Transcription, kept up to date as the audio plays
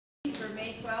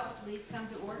please come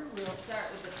to order. We'll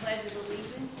start with the Pledge of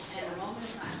Allegiance and a moment of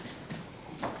silence.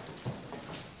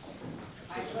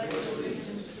 I pledge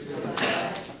allegiance to the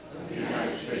flag of the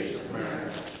United States of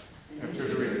America and to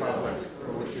the republic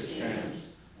for which it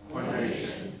stands, one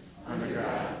nation, under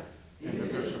God,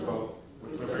 indivisible,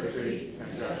 with liberty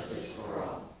and justice for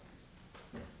all.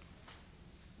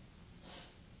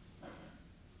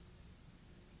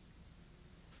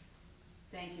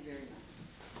 Thank you very much.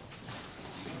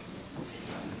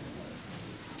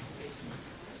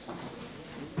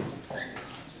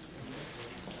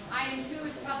 Item 2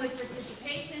 is public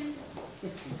participation.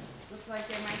 Looks like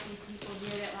there might be people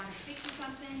here that want to speak to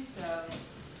something, so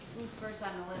who's first on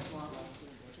the list, Walt?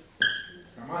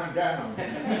 Come on down.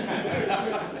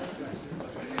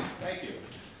 Thank you.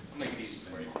 I'll make it easy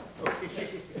for you.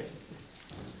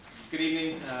 Good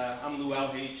evening. I'm Lou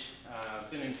Alhage.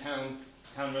 I've been in town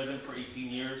resident for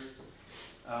 18 years.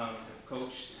 I've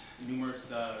coached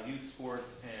numerous youth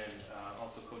sports and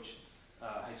also coached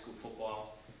high school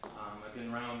football. I've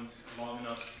been around long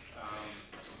enough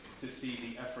to see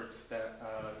the efforts that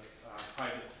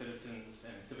private citizens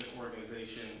and civic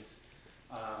organizations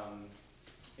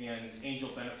and angel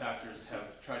benefactors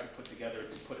have tried to put together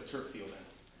to put a turf field in.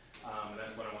 And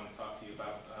that's what I want to talk to you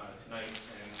about tonight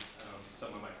and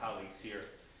some of my colleagues here.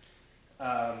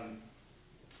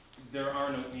 There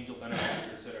are no angel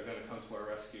benefactors that are going to come to our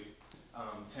rescue.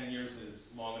 10 years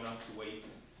is long enough to wait.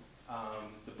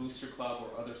 The Booster Club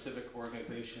or other civic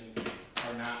organizations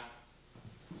are not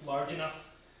large enough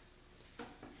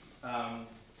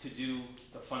to do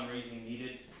the fundraising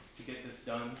needed to get this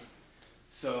done.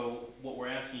 So what we're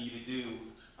asking you to do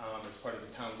as part of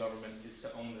the town government is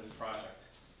to own this project,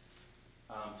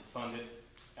 to fund it,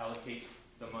 allocate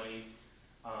the money,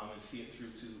 and see it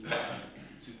through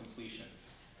to completion.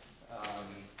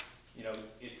 You know,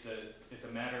 it's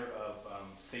a matter of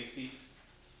safety,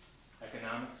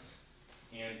 economics,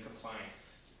 and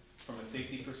compliance. From a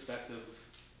safety perspective,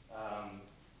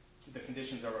 the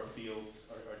conditions of our fields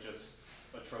are just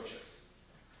atrocious.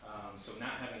 So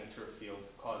not having a turf field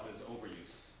causes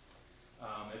overuse.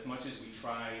 As much as we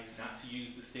try not to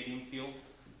use the stadium field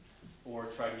or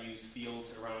try to use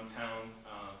fields around town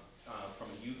from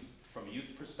a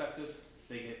youth perspective,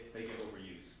 they get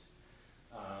overused.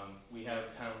 We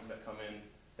have towns that come in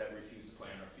that refuse to play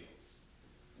on our fields.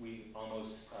 We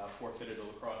almost forfeited a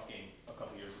lacrosse game a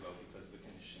couple years ago because of the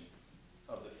condition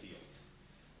of the field.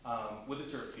 With a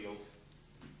turf field,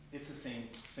 it's the same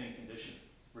condition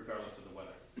regardless of the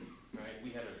weather. Right? We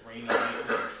had a rainy night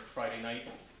Friday night,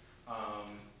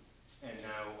 and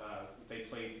now they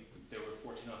were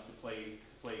fortunate enough to play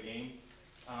a game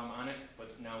on it.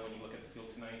 But now when you look at the field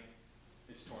tonight,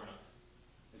 it's torn up,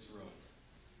 it's ruined.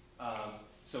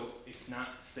 So it's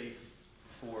not safe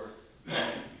for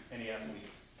any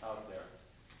athletes out there.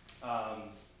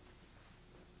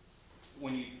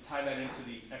 When you tie that into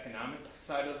the economic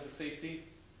side of the safety,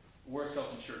 we're a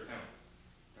self-insured town,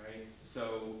 right?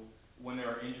 So when there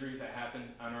are injuries that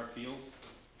happen on our fields,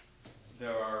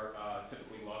 there are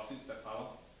typically lawsuits that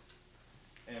follow.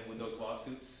 And with those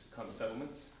lawsuits come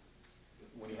settlements.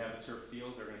 When you have a turf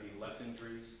field, there are going to be less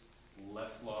injuries,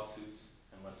 less lawsuits,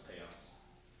 and less payouts,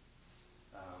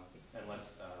 and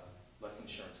less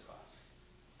insurance costs.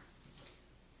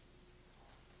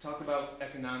 Talk about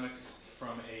economics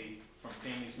from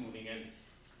families moving in.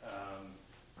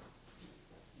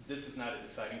 This is not a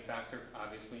deciding factor.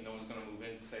 Obviously, no one's going to move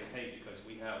in and say, hey, because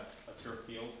we have a turf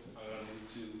field, I'm going to move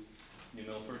to New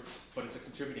Milford, but it's a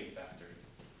contributing factor.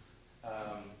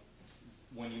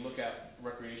 When you look at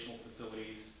recreational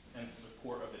facilities and the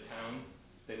support of the town,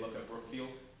 they look at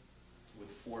Brookfield with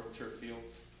 4 turf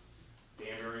fields,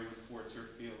 Danbury with 4 turf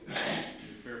fields,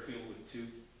 New Fairfield with 2,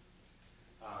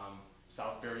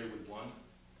 Southbury with 1.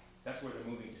 That's where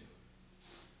they're moving to.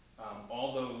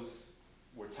 All those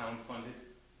were town funded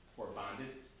or bonded,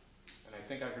 and I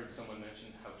think I heard someone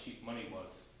mention how cheap money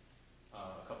was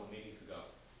a couple meetings ago,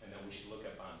 and that we should look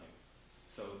at bonding.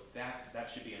 So that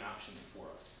should be an option for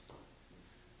us.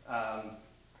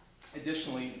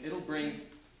 Additionally, it'll bring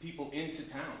people into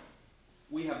town.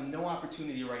 We have no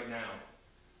opportunity right now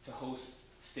to host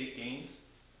state games,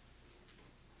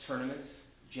 tournaments,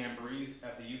 jamborees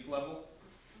at the youth level.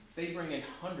 They bring in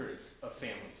hundreds of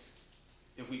families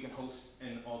if we can host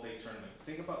an all-day tournament.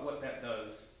 Think about what that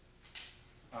does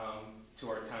to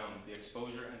our town, the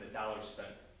exposure and the dollars spent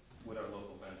with our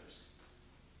local vendors.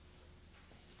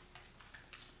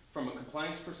 From a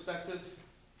compliance perspective,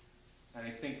 and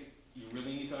I think you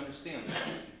really need to understand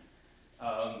this,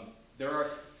 there are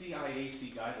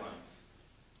CIAC guidelines.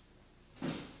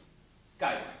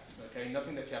 Okay?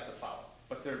 Nothing that you have to follow,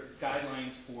 but they're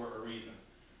guidelines for a reason.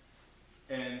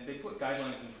 And they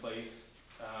guidelines in place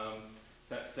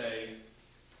that say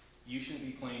you shouldn't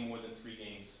be playing more than 3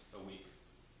 games a week.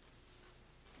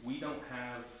 We don't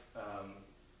have,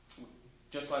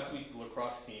 just last week the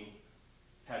lacrosse team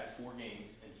had 4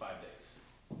 games in 5 days.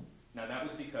 Now that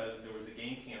was because there was a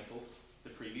game canceled the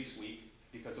previous week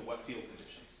because of wet field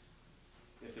conditions.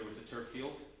 If there was a turf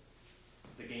field,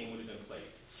 the game would have been played.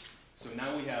 So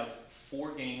now we have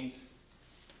 4 games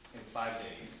in 5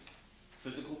 days.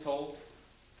 Physical toll,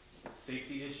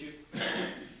 safety issue,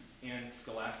 and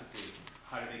scholastically,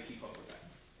 how do they keep up with that?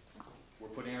 We're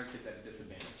putting our kids at a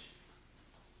disadvantage.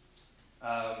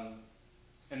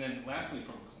 And then lastly,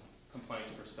 from a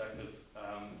compliance perspective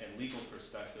and legal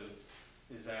perspective,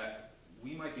 is that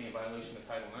we might be in violation of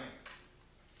Title IX.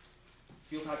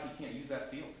 Field hockey can't use that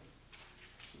field.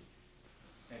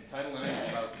 And Title IX is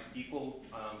about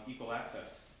equal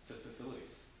access to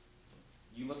facilities.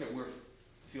 You look at where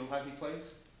field hockey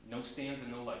plays, no stands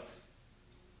and no lights.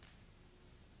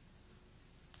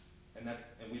 And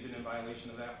we've been in violation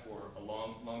of that for a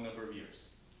long number of years.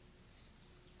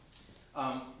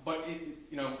 But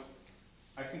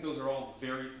I think those are all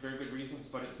very, very good reasons,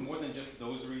 but it's more than just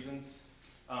those reasons.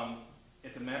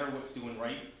 It's a matter of what's doing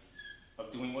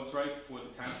what's right for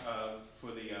the town,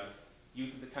 for the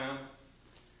youth of the town.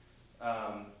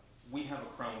 We have a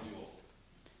crown jewel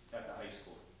at the high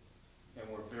school, and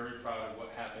we're very proud of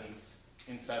what happens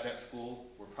inside that school.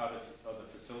 We're proud of the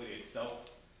facility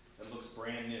itself. It looks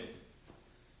brand new,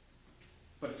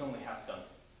 but it's only half done.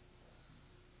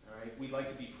 All right, we'd like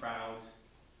to be proud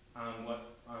on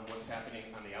what's happening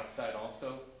on the outside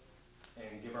also,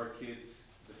 and give our kids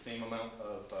the same amount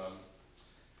of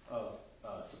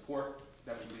support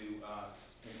that we do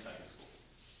inside the school.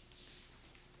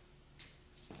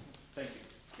 Thank you.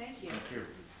 Thank you. Thank you.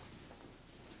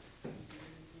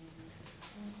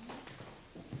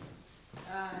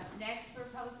 Next for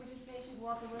public participation,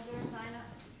 Walter, was there a sign up?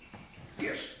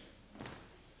 Yes.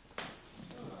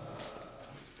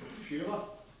 Sheila?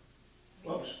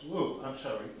 Oops, Lou, I'm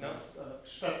sorry. No.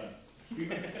 Stefan.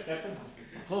 Stefan?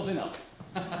 Close enough.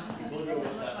 We'll go with Doesn't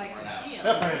look Stefan like for a now. shield.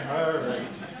 Stefan, all right.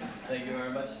 Thank you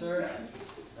very much, sir.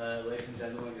 Ladies and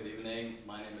gentlemen, good evening.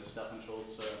 My name is Stefan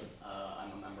Schulze.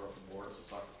 I'm a member of the board of the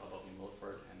Soccer Club of New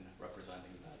Milford and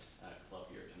representing that club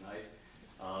here tonight.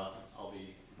 I'll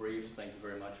be brief. Thank you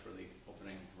very much for the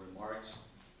opening remarks.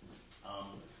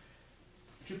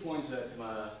 A few points that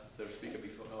the speaker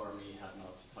before me have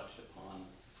not touched upon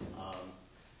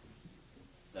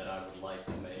that I would like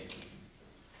to make.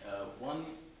 One,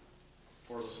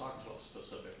 for the soccer club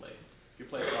specifically. If you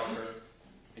play soccer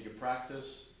and you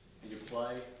practice and you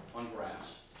play on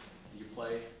grass and you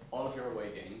play all of your away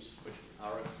games, which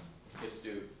our kids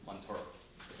do on turf,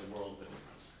 it's a world of a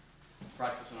difference.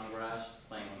 Practicing on grass,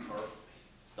 playing on turf,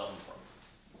 doesn't work.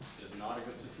 It is not a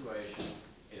good situation.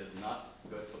 It is not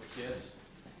good for the kids,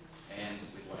 and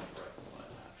we'd like to rectify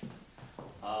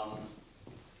that.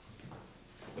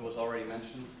 It was already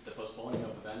mentioned, the postponing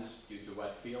of events due to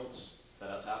wet fields, that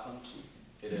has happened.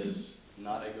 It is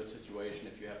not a good situation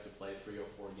if you have to play 3 or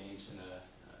 4 games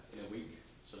in a week,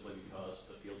 simply because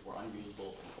the fields were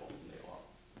unusable and how often they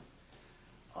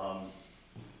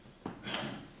are.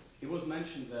 It was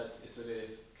mentioned that it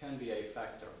can be a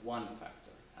factor, one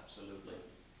factor, absolutely,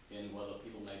 in whether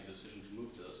people make a decision to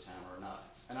move to this town or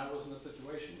not. And I was in that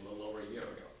situation a little over a year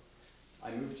ago.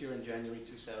 I moved here in January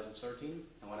 2013,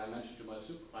 and when I mentioned to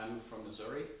I moved from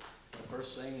Missouri, the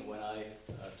first thing when I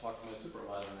talked to my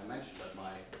supervisor and I mentioned that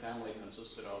my family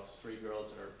consisted of 3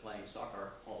 girls that are playing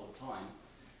soccer all the time,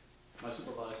 my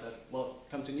supervisor said, well,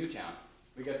 come to Newtown.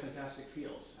 We got fantastic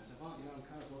fields. I said, well, I'm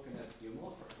kind of looking at New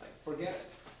Milford. Like, forget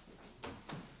it.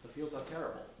 The fields are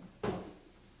terrible.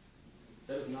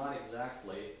 That is not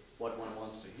exactly what one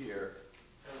wants to hear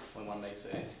when one makes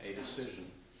a decision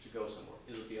to go somewhere.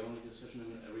 Is it the only decision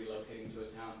in relocating to a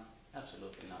town?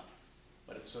 Absolutely not.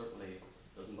 But it certainly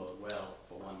doesn't bode well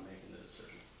for one making the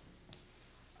decision.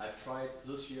 I've tried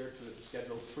this year to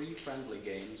schedule 3 friendly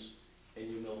games in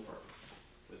New Milford,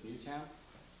 with Newtown,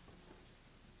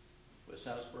 with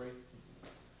Salisbury,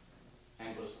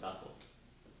 and with Bethel.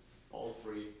 All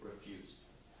 3 refused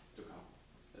to come.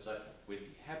 I said, we'd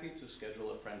be happy to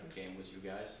schedule a friendly game with you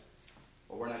guys,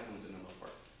 but we're not coming to New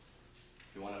Milford.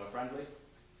 If you want to have a friendly,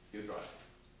 you drive.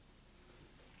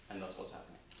 And that's what's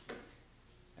happening.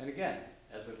 And again,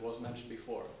 as it was mentioned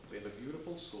before, we have a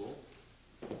beautiful school,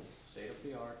 state of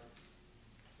the art,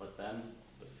 but then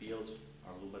the fields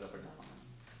are a little bit up or down,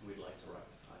 and we'd like to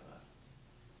rectify that.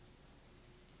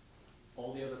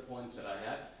 All the other points that I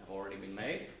had have already been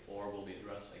made, or will be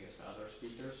addressed, I guess, by other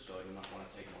speakers, so I do not want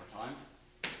to take more time.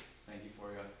 Thank you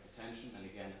for your attention, and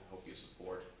again, I hope you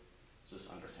support this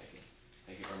undertaking.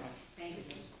 very much. Thank you.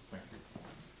 Thank you.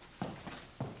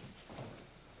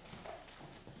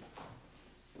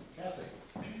 Kathy?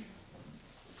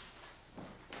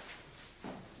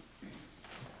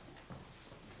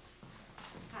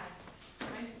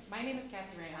 Hi, my name is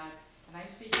Kathy Rayhod, and I'm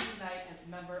speaking tonight as a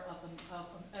member of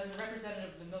as a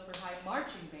representative of the Milford High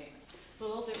Marching Band. It's a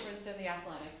little different than the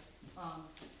athletics.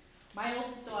 My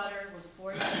oldest daughter was a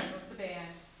 4-year member of the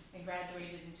band and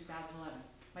graduated in 2011.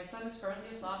 My son is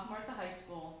currently a sophomore at the high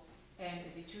school and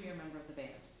is a 2-year member of the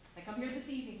band. I come here this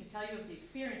evening to tell you of the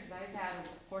experiences I've had over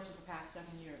the course of the past 7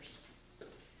 years.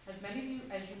 As many of you,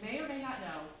 as you may or may not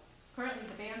know, currently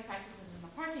the band practices in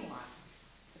the parking lot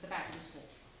at the back of the school.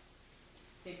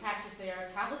 They practice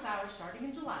there countless hours starting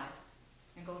in July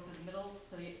and go through the middle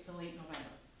to late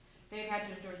November. They've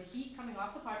had to endure the heat coming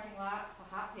off the parking lot, the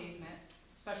hot pavement,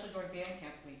 especially during band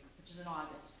camp week, which is in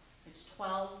August. It's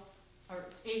 5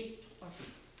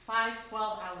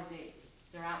 12-hour days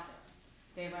they're out there.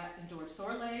 They've endured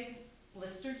sore legs,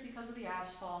 blisters because of the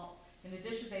asphalt. In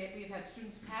addition, we've had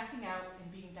students passing out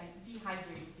and being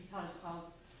dehydrated because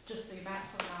of just the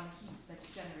maximum amount of heat that's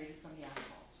generated from the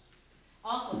asphalt.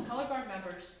 Also, the color guard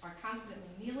members are constantly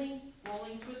kneeling,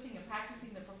 rolling, twisting, and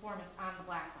practicing their performance on the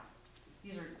blacktop.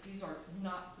 These are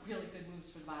not really good moves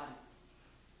for the body.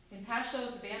 In past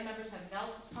shows, the band members have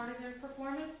knelt as part of their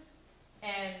performance,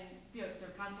 and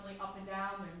they're constantly up and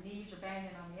down, their knees are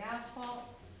banging on the asphalt.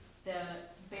 The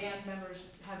band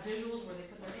members have visuals where they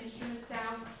put their instruments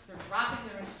down, they're dropping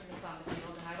their instruments on the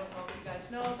field, and I don't know if you guys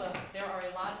know, but there are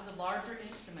a lot of the larger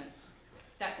instruments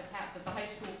that the high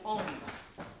school owns.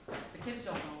 The kids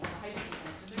don't own, the high school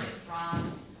owns, and they're getting dropped.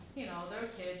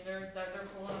 They're kids, they're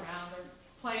fooling around, they're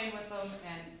playing with them,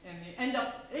 and they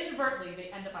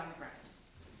inadvertently end up on the ground.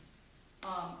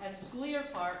 As the school year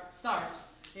starts,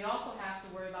 they also have to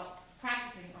worry about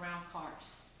practicing around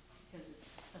cars, because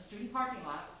it's a student parking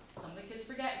lot. Some of the kids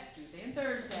forget it's Tuesday and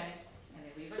Thursday, and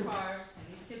they leave their cars, and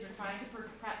these kids are trying to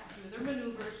do their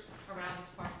maneuvers around these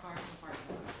parked cars and parking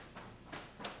lots.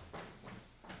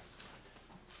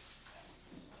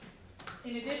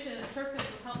 In addition, a turf field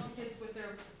will help the kids with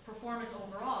their performance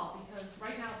overall, because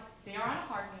right now they are on a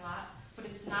parking lot, but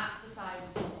it's not the size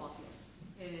of a football field.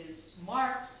 It is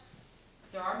marked,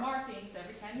 there are markings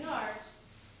every 10 yards,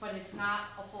 but it's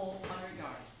not a full 100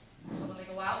 yards. So when they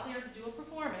go out there to do a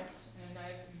performance, and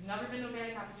I've never been to a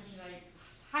band competition, I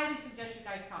highly suggest you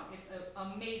guys come. It's an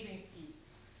amazing feat.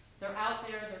 They're out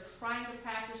there, they're trying to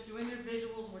practice, doing their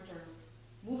visuals, which are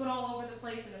moving all over the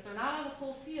place, and if they're not on the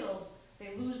full field,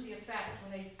 they lose the effect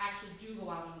when they actually do go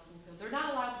out on the full field. They're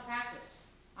not allowed to practice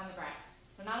on the grass.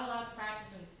 They're not allowed to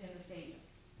practice in the stadium.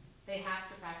 They have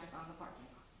to practice on the parking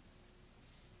lot.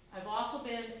 I've also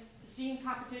been seeing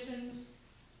competitions.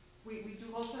 We do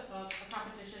host a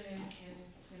competition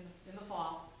in the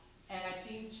fall, and I've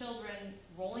seen children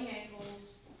rolling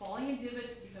ankles, falling in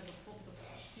divots because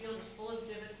the field is full of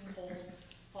divots and holes,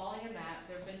 falling in that.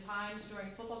 There have been times during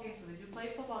football games, so they do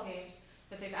play football games,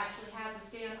 that they've actually had to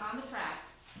stand on the track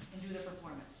and do their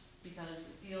performance because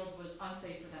the field was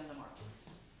unsafe for them to march.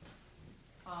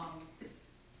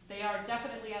 They are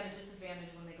definitely at a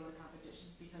disadvantage when they go to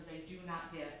competitions because they do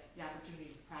not get the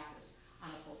opportunity to practice on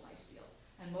a full-size field.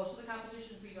 And most of the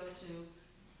competitions we go to,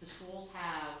 the schools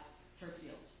have turf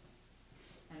fields,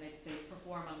 and they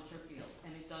perform on the turf field,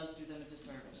 and it does do them a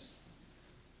disservice.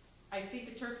 I think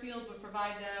a turf field would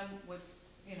provide them with,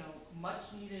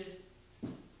 much-needed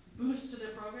boost to their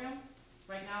program.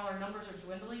 Right now, our numbers are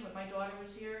dwindling. When my daughter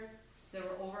was here, there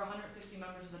were over 150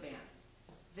 members of the band.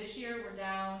 This year, we're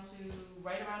down to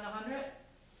right around 100,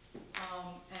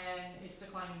 and it's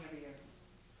declining every year.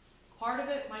 Part of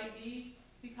it might be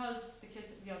because the kids,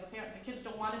 the kids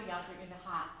don't want to be out there in the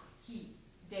hot heat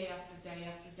day after day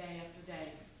after day after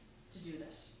day to do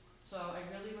this. So I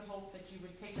really would hope that you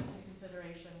would take this into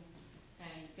consideration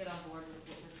and get on board with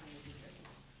what we're trying to do here.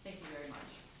 Thank you very much.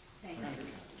 Thank you.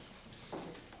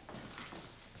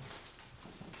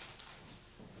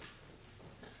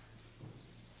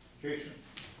 Jason?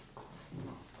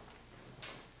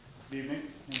 Good evening,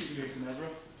 my name is Jason Ezra.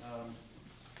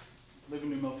 Live in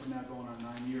New Milford now going on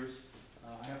 9 years.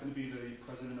 I happen to be the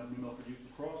president of New Milford Youth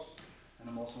Lacrosse, and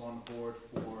I'm also on the board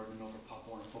for New Milford Pop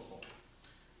Warner Football.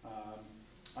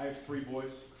 I have 3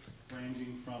 boys,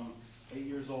 ranging from 8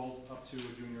 years old up to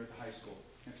a junior at the high school.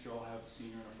 Next year I'll have a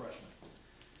senior and a freshman.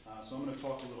 So I'm going to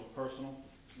talk a little personal,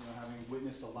 having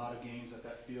witnessed a lot of games at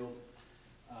that field,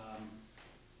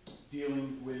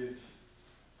 dealing with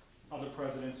other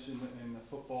presidents in the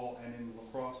football and in the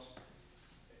lacrosse.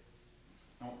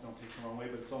 Don't take it the wrong way,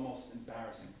 but it's almost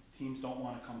embarrassing. Teams don't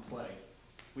want to come play.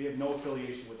 We have no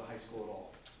affiliation with the high school at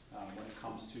all when it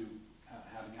comes to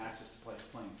having access to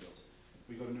playing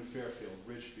go to New Fairfield,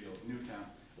 Ridgefield, Newtown,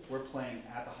 we're playing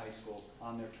at the high school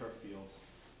on their turf fields.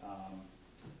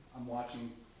 I'm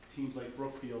watching teams like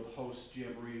Brookfield host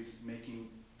jamborees, making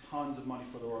tons of money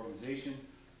for their organization,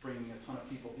 bringing a ton of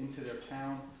people into their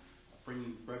town,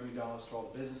 bringing revenue dollars to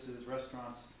all the businesses,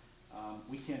 restaurants.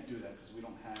 We can't do that because we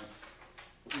don't have,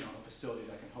 a facility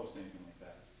that can host anything like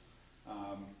that.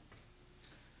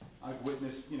 I've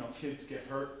witnessed, kids get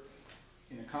hurt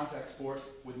in a contact sport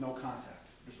with no contact,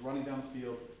 just running down the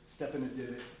field, step in a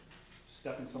divot,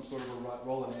 step in some sort of a rut,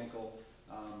 roll an ankle.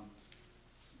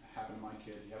 Happened to my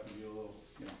kid. He happened to be a little,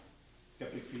 he's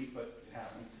got big feet, but it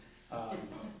happened.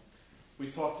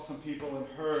 We've talked to some people and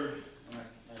heard, and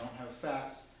I don't have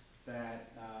facts,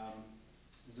 that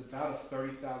there's about a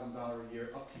 $30,000 a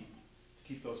year upkeep to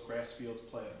keep those grass fields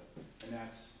playable. And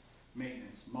that's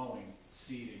maintenance, mowing,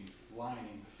 seeding,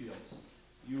 lining the fields.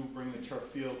 You bring the turf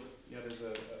field, there's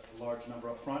a large number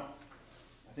up front.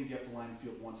 I think you have to line the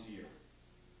field once a year.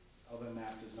 Other than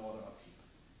that, there's no other upkeep.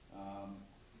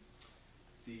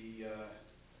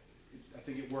 I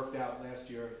think it worked out last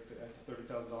year at the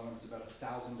 $30,000 number. It's about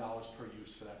 $1,000 per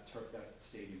use for that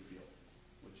stadium field,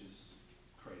 which is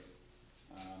crazy.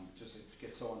 Just it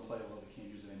gets so unplayable that we can't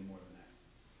use it any more than that.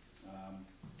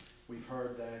 We've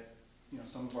heard that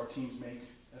some of our teams make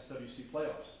SWC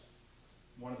playoffs.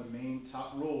 One of the main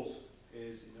top rules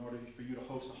is in order for you to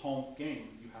host a home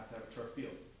game, you have to have a turf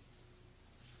field.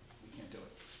 We can't do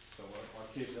it. So our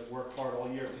kids that work hard all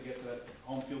year to get to that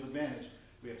home field advantage,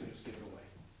 we have to just give it away.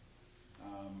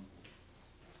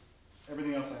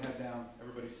 Everything else I had down,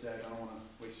 everybody said. I don't want to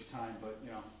waste your time, but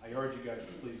I urge you guys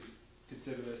to please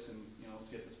consider this and let's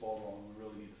get this ball rolling. We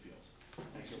really need the fields.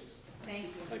 Thanks for listening.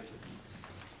 Thank you. Thank you.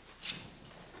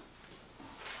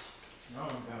 Now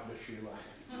I'm down to Sheila.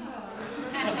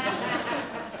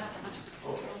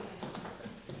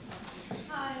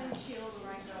 Hi, I'm Sheila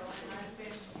Lorenzo, and I've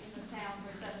been in the town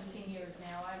for 17 years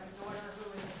now. I have a daughter who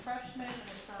is a freshman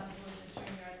and a son who is a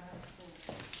junior at the high school.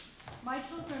 My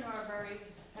children are very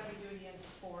heavy-duty in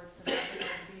sports and have been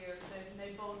over the years, and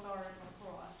they both are in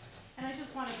lacrosse. And I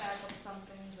just want to back up some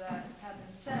things that have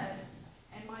been said.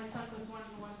 And my son was one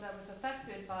of the ones that was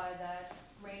affected by that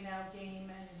rain-out game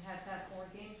and had to have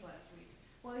 4 games last week.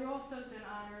 Well, he also is in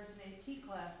honors and AP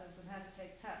classes and had to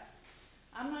take tests.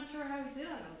 I'm not sure how he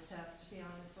did on those tests, to be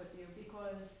honest with you,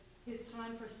 because his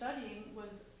time for studying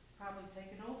was probably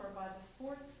taken over by the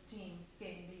sports team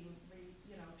game being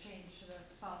changed to the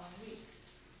following week.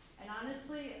 And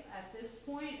honestly, at this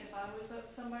point, if I was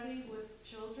somebody with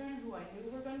children who I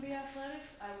knew were going to be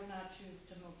athletics, I would not choose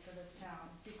to move to this town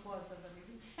because of the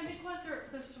reason. And because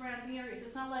they're surrounding areas.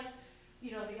 It's not like,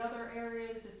 the other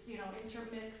areas, it's,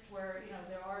 intermixed where,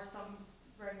 there are some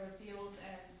regular fields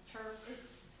and turf.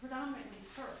 It's predominantly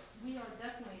turf. We are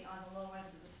definitely on the low end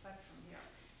of the spectrum here.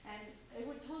 And it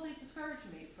would totally discourage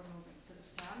me from moving to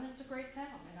this town. It's a great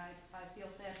town, and I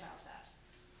feel sad about that.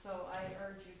 So I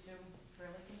urge you to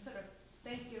really consider.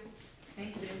 Thank you.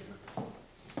 Thank you.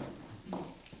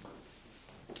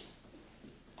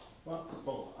 Well,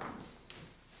 Bo. I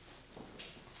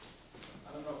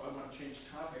don't know if I want to change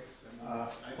topics. Change your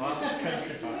topic.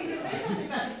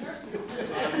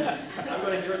 I'm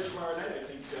going to hear it tomorrow night, I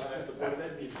think, at the Board of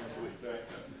Ed meeting, I believe.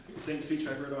 Same speech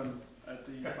I heard at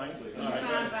the Finance League.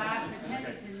 Bob, pretend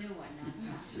it's a new one, no, it's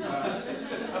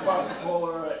not. I'm Bob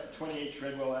Kohler at 28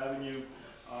 Treadwell Avenue.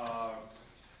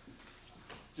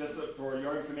 Just for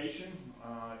your information,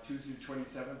 Tuesday the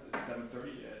 27th at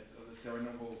 7:30 at the Sarah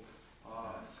Noble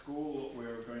School,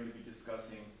 we're going to be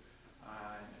discussing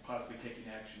and possibly taking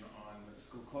action on the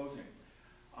school closing.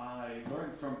 I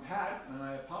learned from Pat, and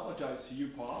I apologize to you,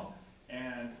 Paul,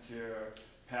 and to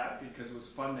Pat, because it was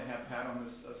fun to have Pat on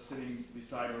this sitting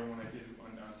beside her when I did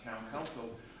on town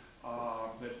council.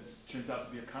 That turns out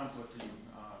to be a conflict to you.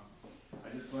 I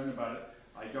just learned about it.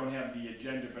 I don't have the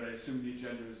agenda, but I assume the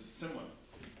agenda is similar.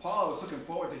 Paul, I was looking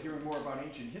forward to hearing more about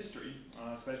ancient history,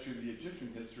 especially the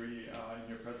Egyptian history in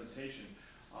your presentation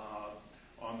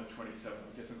on the 27th.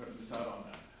 I guess I'm going to miss out on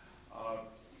that.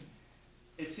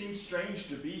 It seems strange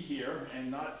to be here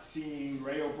and not seeing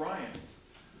Ray O'Brien.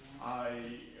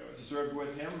 I served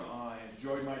with him. I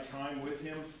enjoyed my time with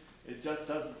him. It just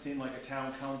doesn't seem like a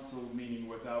town council meeting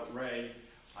without Ray.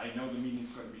 I know the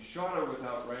meeting's going to be shorter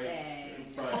without Ray,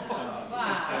 but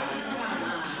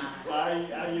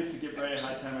I used to give Ray a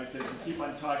hard time. I said, if you keep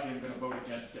on talking, I'm going to vote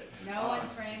against it. No one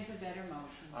frames a better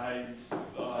motion.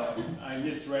 I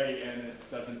miss Ray, and it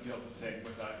doesn't feel the same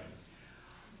without him.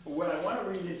 What I want to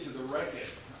read into the record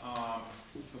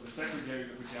for the secretary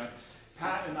that we got,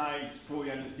 Pat and I fully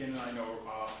understand, and I know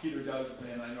Peter does,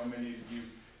 and I know many of you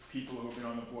people who have been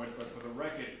on the board, but for the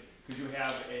record, because you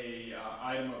have a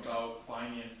item about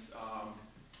finance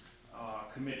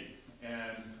committee.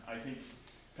 And I think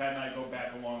Pat and I go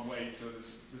back a long way, so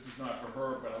this is not for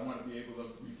her, but I want to be able to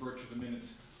refer to the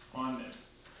minutes on this.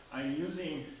 I'm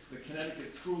using the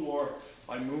Connecticut School Law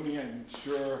by Mooney. I'm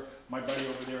sure my buddy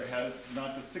over there has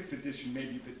not the 6th edition,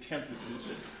 maybe the 10th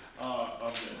edition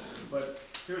of this. But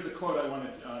here's a quote I want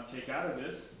to take out of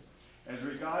this. As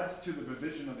regards to the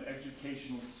provision of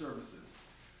educational services,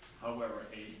 however,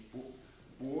 a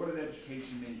Board of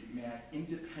Education may act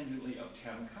independently of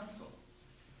town council.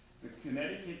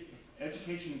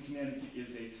 Education in Connecticut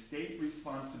is a state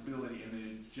responsibility, and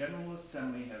the General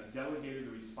Assembly has delegated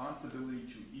the responsibility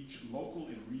to each local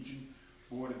and region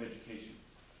Board of Education.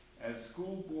 As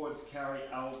school boards carry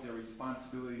out their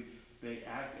responsibility, they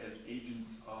act as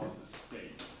agents of the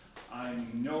state. I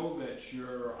know that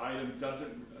your item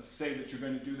doesn't say that you're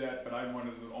going to do that, but I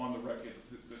wanted it on the record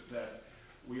that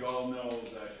we all know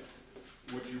that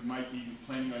what you might be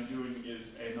planning on doing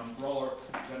is an umbrella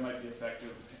that might be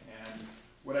effective. And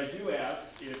what I do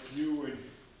ask, if you would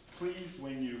please,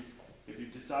 if you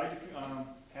decide to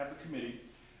have the committee,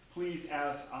 please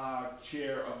ask our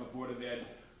chair of the Board of Ed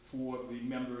for the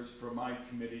members for my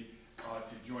committee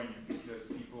to join you, because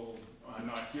people are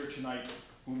not here tonight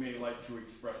who may like to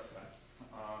express that.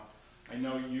 I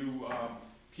know you,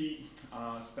 Pete,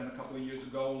 spent a couple of years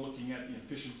ago looking at the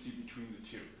efficiency between the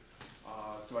two.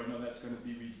 So I know that's going to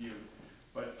be reviewed.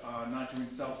 But not to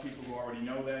insult people who already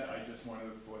know that, I just wanted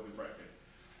it for the record.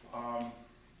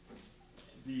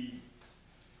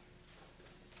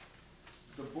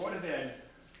 The Board of Ed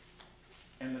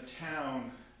and the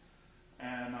town,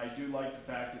 and I do like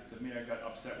the fact that the mayor got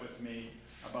upset with me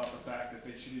about the fact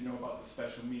that she didn't know about the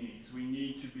special meetings. We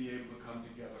need to be able to come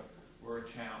together. We're a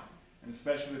town. And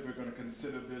especially if we're going to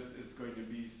consider this, it's going to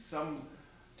be some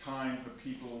time for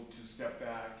people to step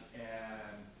back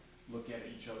and look at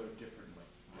each other differently.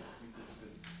 I think this is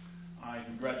good. I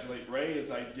congratulate Ray, as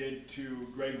I did to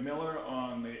Greg Miller,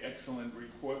 on the excellent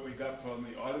report we got from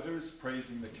the auditors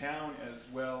praising the town as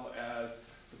well as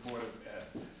the Board of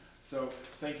Ed. So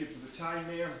thank you for the time,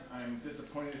 Mayor. I'm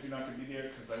disappointed if you're not going to be there,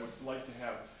 because I would like to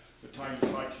have the time to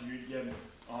talk to you again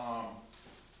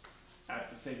at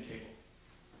the same table.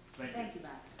 Thank you. Thank you,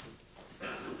 Bob.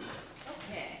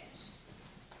 Okay.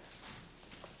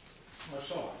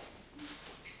 Marcella.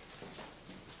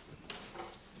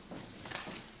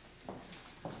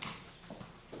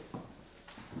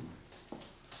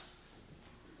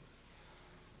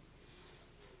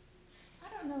 I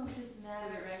don't know if this For the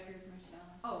matters. record, Marcella.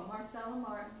 Oh, Marcella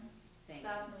Martin, Thank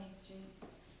South Main Street.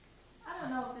 I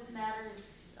don't know if this matter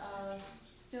is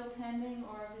still pending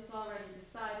or if it's already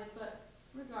decided, but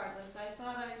regardless, I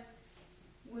thought I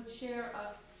would share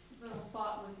a little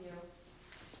thought with you.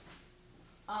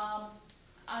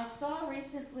 I saw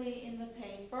recently in the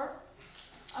paper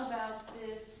about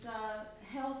this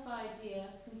health idea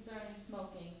concerning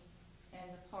smoking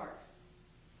and the parks.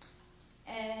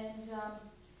 And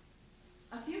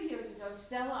a few years ago,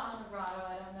 Stella Honorado,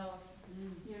 I don't know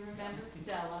if you remember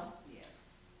Stella, Yes.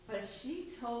 but she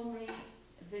told me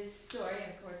this story,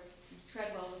 and of course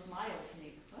Treadwell was my old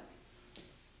neighborhood,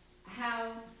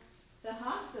 how the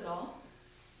hospital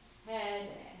had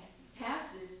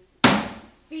passed this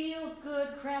feel-good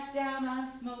crackdown on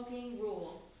smoking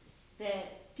rule,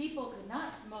 that people could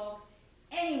not smoke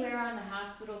anywhere on the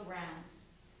hospital grounds,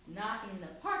 not in the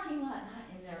parking lot, not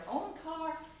in their own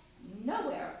car,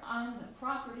 nowhere on the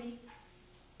property.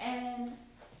 And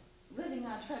living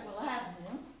on Treadwell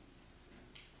Avenue,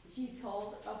 she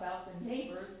told about the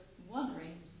neighbors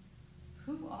wondering,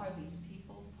 who are these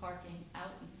people parking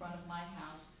out in front of my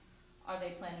house? Are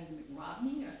they planning to rob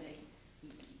me? Are they,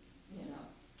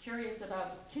 curious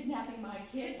about kidnapping my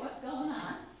kid? What's going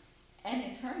on? And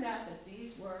it turned out that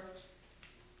these were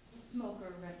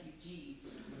smoker refugees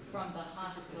from the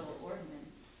hospital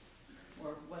ordinance,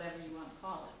 or whatever you want to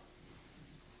call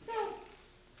it. So,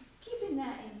 keeping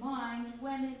that in mind,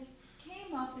 when it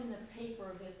came up in the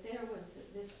paper that there was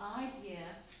this idea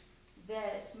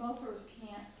that smokers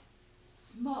can't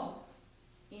smoke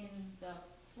in the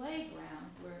playground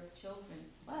where children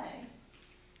play,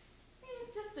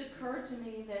 it just occurred to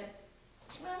me that,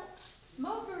 well,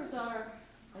 smokers are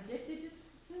addicted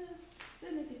to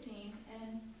the nicotine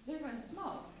and they're going to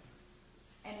smoke.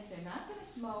 And if they're not going to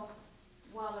smoke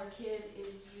while their kid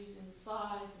is using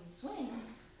slides and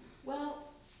swings,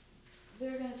 well,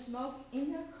 they're going to smoke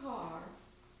in their car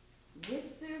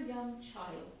with their young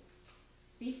child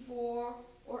before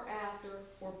or after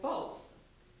or both,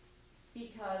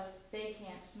 because they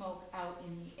can't smoke out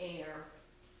in the air.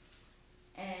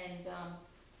 And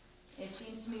it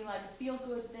seems to me like a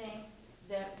feel-good thing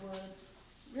that would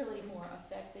really more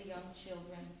affect the young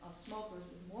children of smokers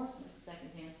with more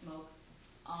secondhand smoke,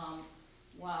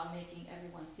 while making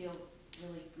everyone feel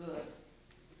really good.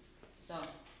 So,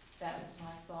 that was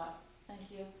my thought.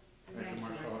 Thank you. Thank you, Thanks,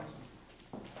 Marcella.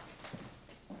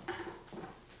 Larissa.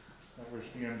 That was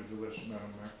the end of the list,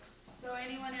 Madam Mayor. So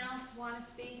anyone else want to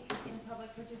speak in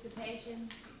public participation?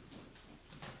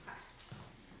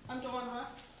 I'm Dawn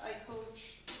Huff. I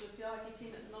coach the field hockey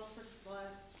team at Milford for the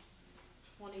last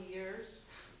 20 years.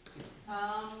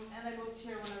 And I moved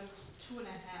here when I was 2.5,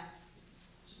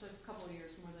 just a couple of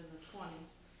years more than the 20.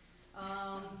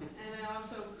 And I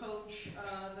also coach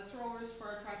the throwers for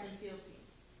our track and field team.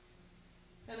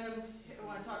 And I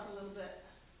want to talk a little bit.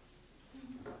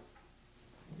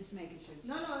 Just making sure.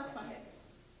 No, that's fine.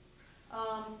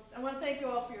 I want to thank you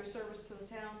all for your service to the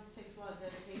town. It takes a lot of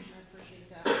dedication. I appreciate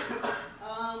that.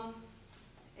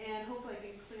 And hopefully I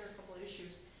can clear a couple of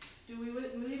issues.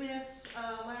 We miss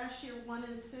last year 1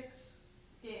 in 6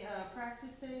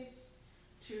 practice days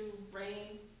to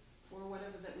rain or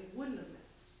whatever that we wouldn't have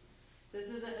missed. This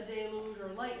isn't a deluge or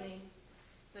lightning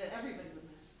that everybody would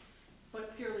miss,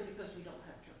 but purely because we don't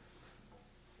have turf.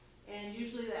 And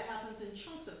usually that happens in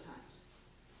chunks of times,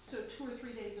 so 2 or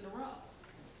 3 days in a row.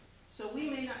 So we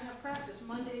may not have practice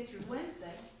Monday through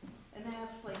Wednesday, and they have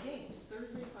to play games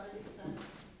Thursday, Friday, Saturday,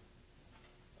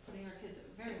 putting our kids at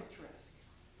very much risk.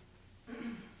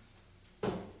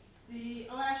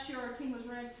 Last year our team was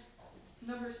ranked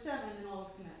number 7 in all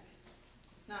of Connecticut.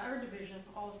 Not our division,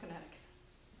 all of Connecticut.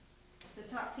 The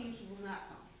top teams will not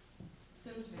come.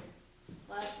 Simsbury,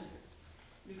 Lassiter,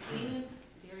 New Canaan,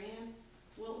 Darien,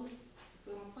 Wilton. If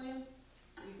we want to play them,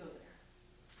 we go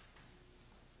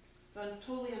there. It's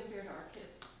totally unfair to our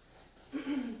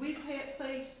kids. We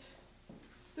placed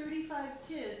 35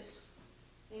 kids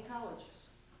in colleges.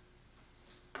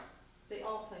 They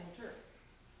all play on turf.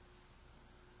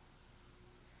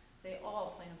 They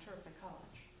all play on turf in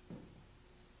college.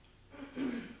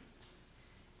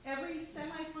 Every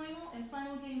semifinal and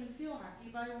final game in field hockey,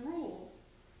 by rule,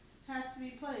 has to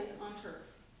be played on turf.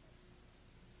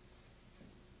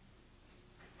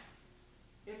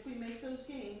 If we make those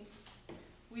games,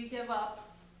 we give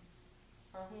up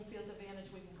our home field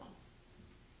advantage we've won.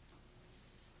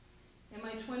 In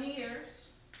my 20 years,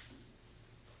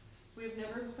 we've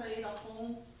never played a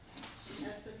home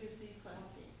SWC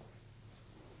playoff game.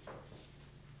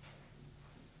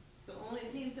 The only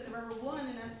teams that have ever won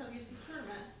an SWC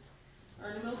tournament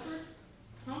are New Milford,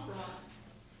 Hump Rock,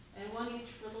 and one each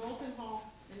for Littleton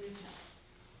Hall and Newtown.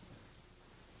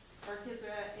 Our kids are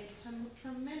at a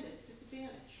tremendous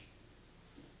disadvantage.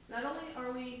 Not only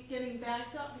are we getting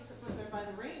backed up because they're by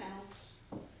the rainouts,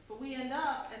 but we end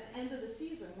up at the end of the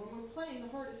season when we're playing the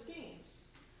hardest games.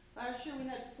 Last year we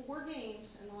had 4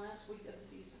 games in the last week of the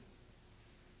season.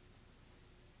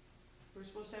 We're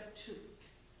supposed to have 2.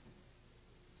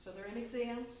 So they're in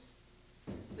exams.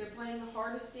 They're playing the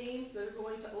hardest games. They're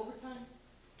going to overtime,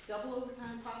 double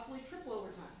overtime, possibly triple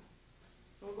overtime.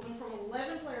 And we're going from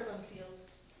 11 players on the field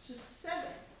to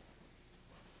 7.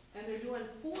 And they're doing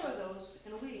 4 of those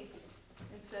in a week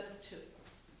instead of 2,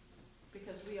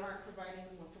 because we aren't providing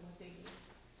them with what they need.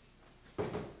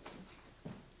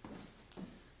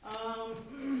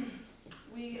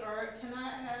 We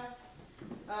cannot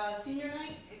have senior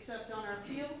night except on our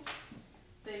field.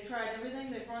 They've tried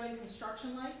everything. They brought in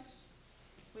construction lights.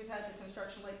 We've had the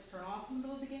construction lights turn off in the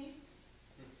middle of the game.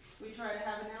 We try to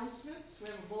have announcements. We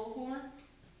have a bullhorn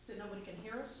that nobody can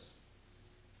hear us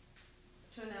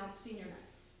to announce senior night.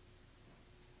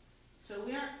 So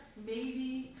we aren't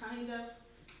maybe, kind of,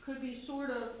 could be sort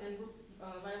of in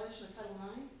violation of Title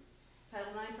IX.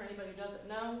 Title IX, for anybody who doesn't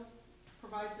know,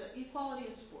 provides equality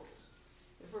in sports.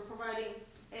 If we're providing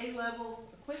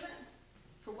A-level equipment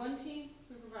for one team,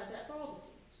 we provide that for all the teams.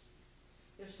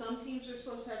 If some teams are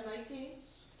supposed to have night games,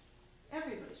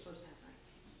 everybody's supposed to have night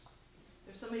games.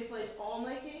 If somebody plays all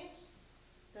night games,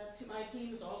 my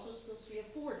team is also supposed to be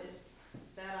afforded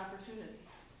that opportunity.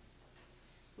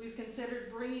 We've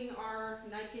considered bringing our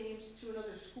night games to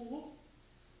another school,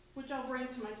 which I'll bring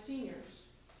to my seniors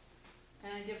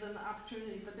and give them the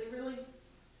opportunity, but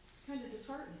it's kind of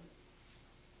disheartening.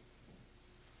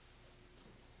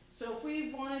 So if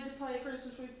we wanted to play, for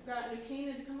instance, we've got New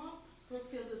Canaan to come up,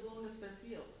 Brookfield is loaned us their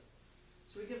field.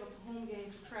 So we give up a home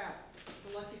game to travel.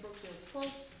 We're lucky Brookfield's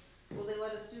close. Will they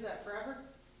let us do that forever?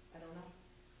 I don't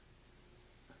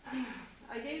know.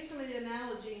 I gave somebody the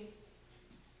analogy.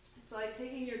 It's like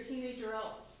taking your teenager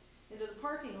out into the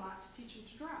parking lot to teach him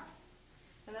to drive.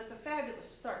 And that's a fabulous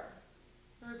start.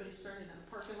 Everybody started in a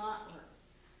parking lot or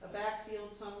a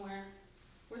backfield somewhere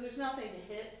where there's nothing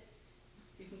to hit.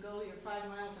 You can go your 5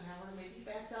 miles an hour, maybe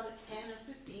backs out at 10 or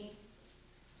 15.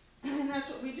 that's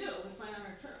what we do, we play on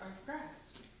our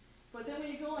grass. But then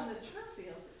when you go on the turf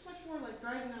field, it's much more like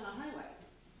driving on a highway.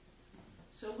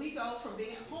 So we go from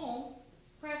being at home,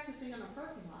 practicing in a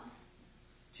parking lot,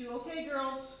 to, okay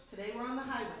girls, today we're on the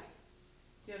highway.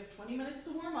 You have 20 minutes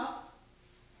to warm up.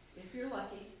 If you're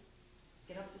lucky,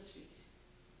 get up to speed.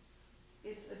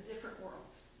 It's a different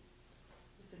world.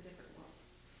 It's a different world.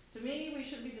 To me, we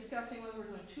should be discussing whether we're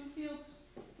doing 2 fields.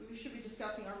 We should be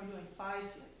discussing, are we doing 5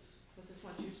 fields with as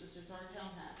much usage as our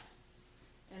town has,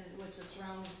 and with the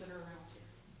surroundings that are around here,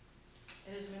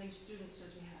 and as many students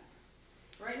as we have.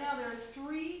 Right now, there are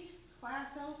 3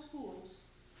 Class L schools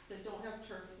that don't have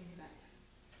turf in Utica.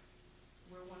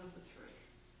 We're one of the 3.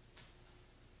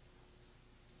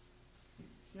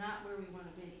 It's not where we want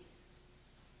to be.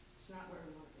 It's not where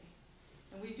we want to be.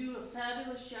 And we do a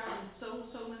fabulous job in so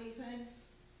many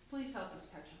things. Please help us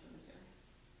catch up in this area.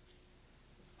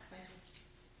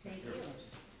 Thank you. Thank you.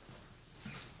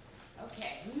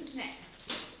 Okay, who's next?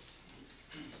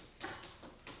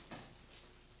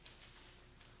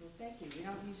 Well, thank you. We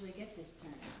don't usually get this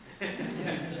turnout.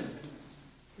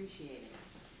 Appreciate it.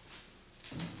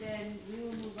 Then we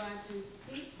will move on to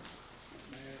Pete.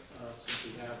 Mayor, since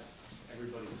we have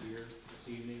everybody here this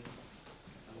evening,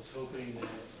 I was hoping that,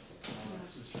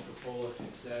 since Mr. Capola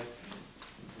had said,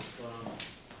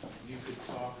 if you could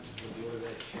talk with the Order of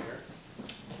Ed chair,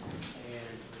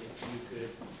 and if you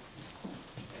could,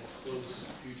 at a close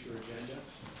future agenda,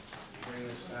 bring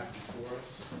this back before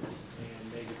us, and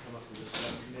maybe come up with a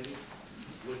subcommittee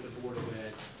with the Board of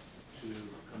Ed to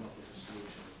come up with a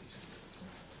solution to these kids.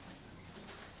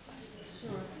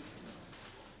 Sure.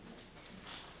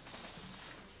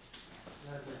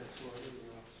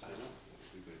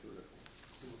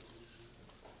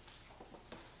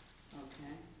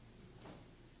 Okay.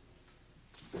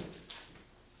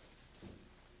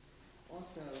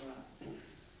 Also,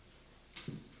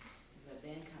 the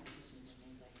band competitions and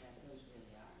things like that, those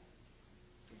really are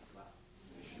pretty swell.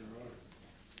 They sure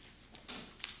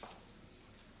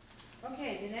are.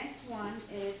 Okay, the next one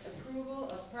is approval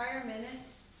of prior minutes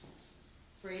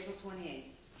for April 28th.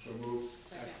 So move.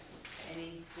 Second.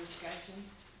 Any discussion,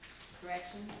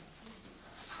 corrections?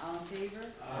 All in favor?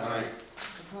 Aye.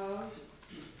 Opposed?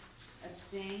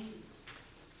 Abstained?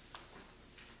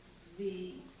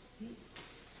 I'd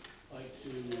like to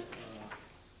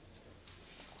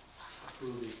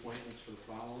approve the appointments for the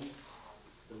following: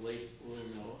 the Lake Little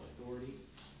Mill Authority,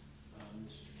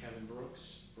 Mr. Kevin Brooks,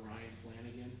 Brian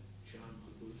Flanagan, John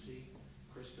Puglisi,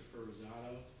 Christopher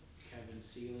Rosado, Kevin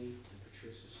Seeley, and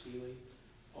Patricia Seeley,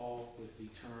 all with the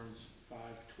terms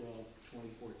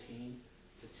 5/12/2014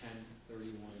 to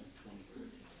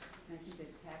 10/31/2014. I think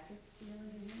that's Patrick Sealy,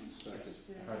 isn't it? Second.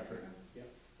 Did I get that Patrick. wrong? Yep.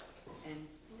 And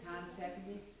Tom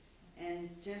seconded. And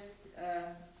just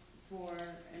for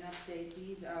an update,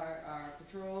 these are our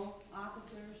patrol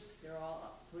officers. They're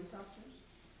all police officers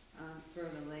for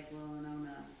the Lake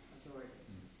Willenona Authority.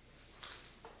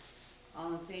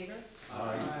 All in favor?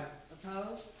 Aye.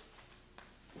 Opposed?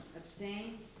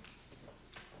 Abstained?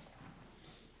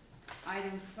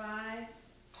 Item 5,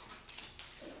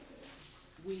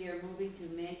 we are moving to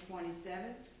May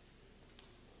 27th,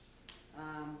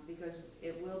 because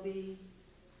it will be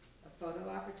a photo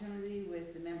opportunity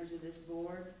with the members of this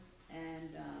board and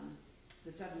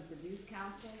the Substance Abuse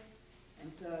Council.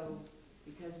 And so,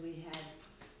 because we had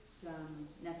some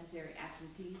necessary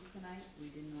absentees tonight, we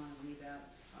didn't want to leave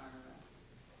out our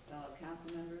fellow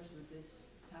council members with this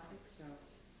topic, so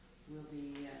we'll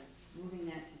be moving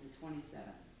that to the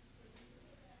 27th.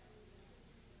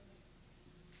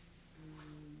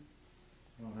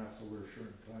 You don't have to wear a shirt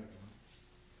and tie, huh?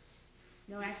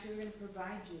 No, actually, we're gonna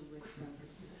provide you with some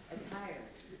attire.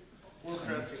 We'll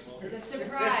dress you well. It's a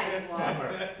surprise, Walter.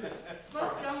 It's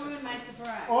supposed to don't ruin my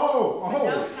surprise. Oh, But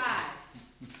no tie.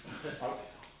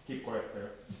 Keep quiet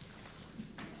there.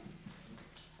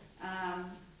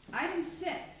 Item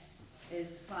 6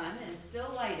 is fun and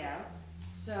still light out.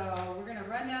 So we're gonna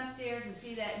run downstairs and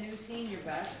see that new senior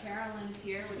bus. Carolyn's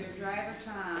here with her driver,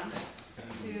 Tom,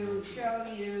 to show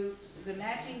you the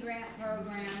matching grant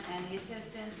program and the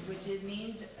assistance, which it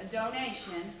means a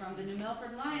donation from the New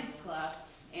Milford Lions Club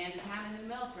and the town of New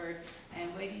Milford,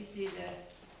 and wait till you see the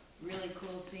really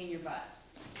cool senior bus.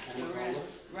 So we're gonna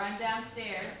run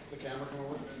downstairs. The camera can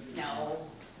work? No.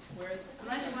 Where's,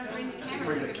 unless you wanna bring the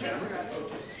camera, take a picture of it.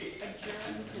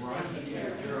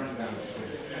 You're on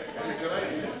downstairs. Good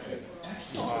idea.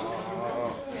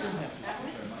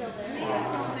 Leah's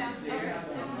going downstairs,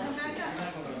 then we'll come back up.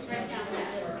 It's right down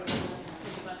there.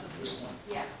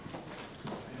 Yeah.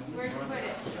 Where'd you put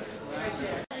it? Right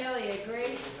there. Really a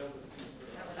great,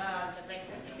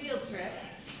 field trip.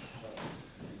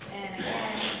 And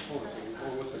again,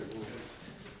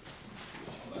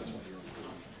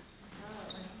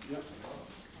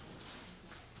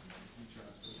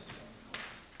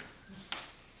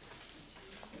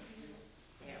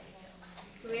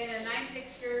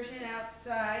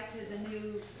 outside to the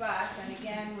new bus, and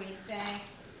again, we thank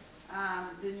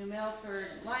the New Milford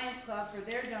Lions Club for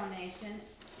their donation,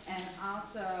 and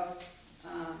also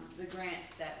the grant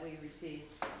that we received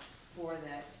for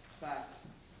that bus.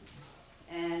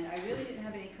 And I really didn't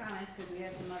have any comments, because we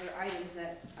had some other items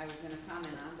that I was gonna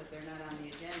comment on, but they're not on the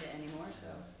agenda anymore, so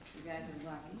you guys are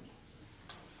lucky.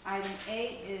 Item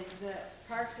 8 is the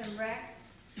Parks and Rec,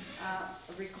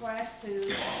 a request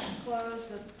to close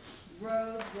the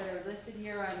roads that are listed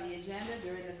here on the agenda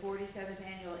during the 47th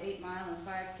annual 8-mile and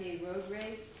 5K road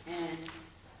race. And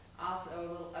also a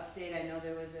little update, I know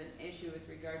there was an issue with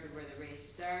regard to where the race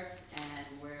starts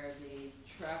and where the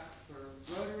truck for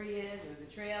Rotary is, or the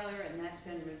trailer, and that's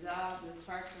been resolved with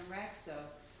Parks and Rec. So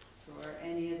for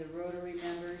any of the Rotary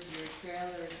members, your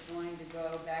trailer is going to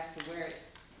go back to where it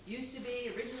used to be,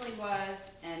 originally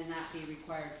was, and not be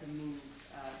required to move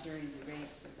during the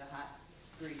race with the hot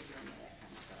grease or any of that kind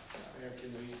of stuff. So Mayor,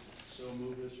 can we so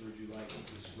move this, or would you like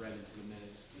this read into the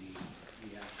minutes, the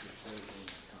actual closing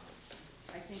times?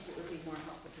 I think it would be more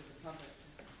helpful to the public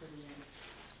to put it in.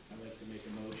 I'd like to make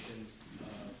a motion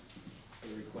for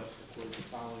the request to close the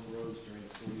following roads during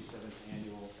the 47th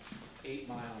annual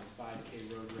 8-mile and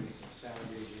 5K road race on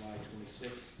Saturday, July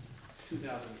 26th,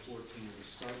 2014, with a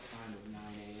start time of 9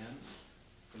 a.m.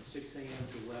 From 6 a.m.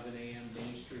 to 11 a.m.,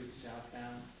 Main Street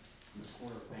southbound from the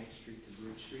corner of Bank Street to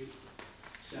Bridge Street.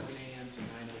 7 a.m. to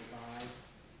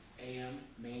 9:05 a.m.,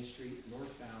 Main Street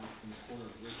northbound from the corner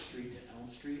of Bridge Street to Elm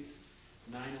Street.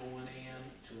 9:01 a.m.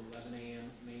 to 11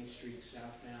 a.m., Main Street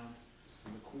southbound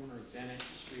from the corner of Bennett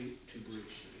Street to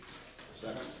Bridge Street.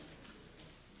 Second.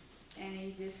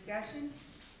 Any discussion?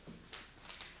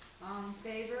 All in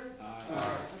favor?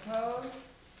 Aye. Opposed?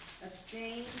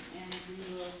 Abstained? And we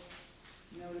will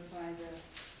notify the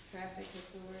traffic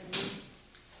authority,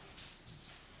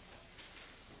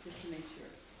 just to make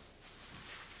sure.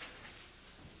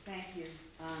 Thank you.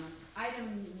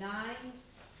 Item 9,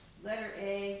 letter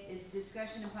A, is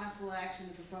discussion and possible action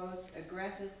to propose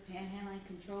aggressive panhandling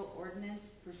control ordinance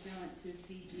pursuant to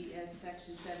CGS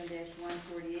Section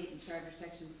 7-148 and Charter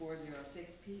Section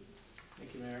 406. Pete?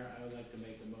 Thank you, Mayor. I would like to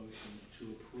make a motion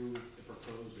to approve the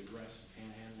proposed aggressive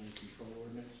panhandling control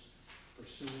ordinance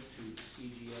pursuant to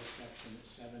CGS Section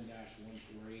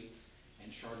 7-148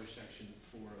 and Charter Section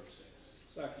 406.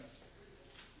 Second.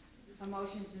 A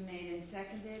motion's been made and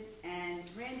seconded, and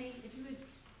Randy, if you would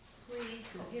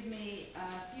please give me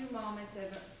a few moments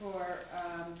for,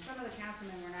 some of the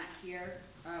councilmen were not here,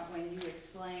 when you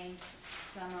explained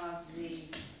some of the,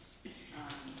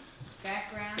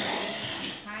 background of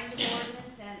this kind of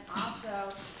ordinance, and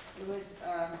also it was,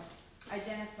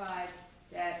 identified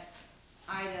that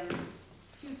items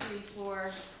 2, 3,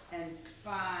 4, and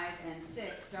 5, and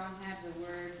 6 don't have the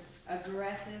word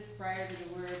aggressive prior to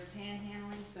the word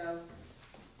panhandling, so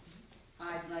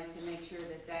I'd like to make sure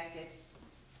that that gets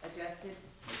adjusted.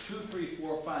 2, 3,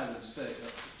 4, 5, and 6.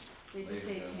 They just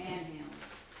say panhandling.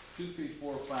 2, 3,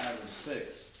 4, 5, and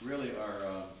 6 really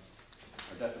are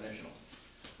definitional.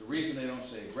 The reason they don't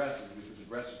say aggressive is because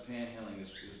aggressive panhandling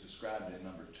is described in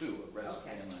number 2, aggressive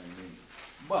Okay. panhandling.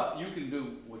 But you can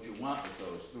do what you want with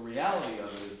those. The reality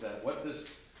of it is that what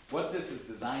this is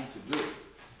designed to do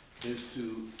is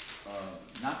to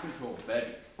not control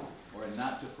begging, or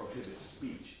not to prohibit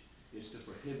speech, is to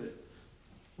prohibit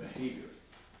behavior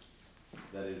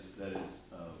that is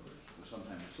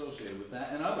sometimes associated with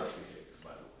that, and other behavior,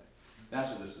 by the way.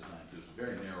 That's what this is designed to do. It's a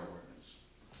very narrow ordinance.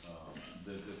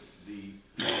 The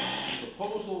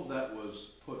proposal that was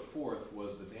put forth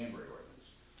was the Danbury ordinance.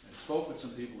 I spoke with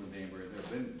some people in Danbury. There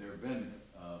have been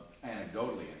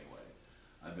anecdotally anyway,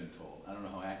 I've been told. I don't know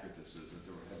how accurate this is, that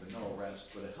there have been no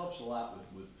arrests, but it helps a lot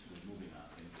with moving on,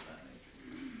 things of that nature.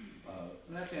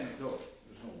 And that's anecdotal.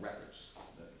 There's no records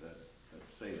that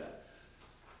say that.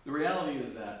 The reality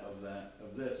is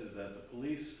of this is that the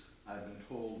police, I've been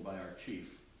told by our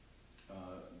chief,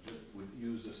 would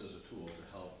use this as a tool to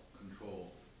help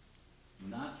control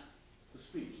not the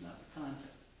speech, not the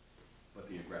content, but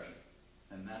the aggression.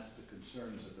 And that's the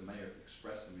concerns that the mayor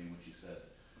expressed to me when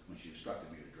she instructed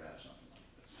me to draft something like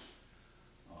this.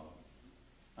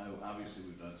 Obviously,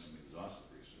 we've done some exhaustive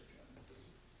research on it.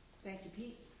 Thank you,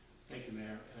 Pete. Thank you,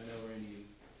 Mayor. And I know, Randy,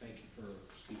 thank you for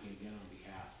speaking again on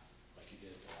behalf, like you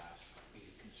did at the last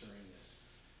meeting concerning this.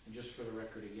 And just for the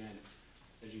record again,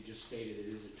 as you just stated,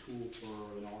 it is a tool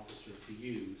for an officer to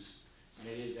use, and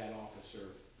it is at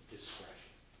officer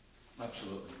discretion.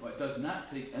 Absolutely. Well, it does not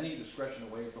take any discretion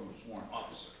away from a sworn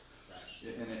officer.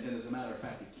 Right. And as a matter of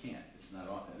fact, it can't. It's not,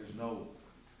 there's no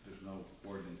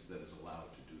ordinance that is allowed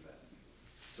to do that.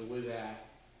 So with that,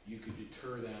 you could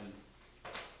deter them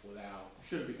without.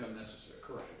 Should it become necessary.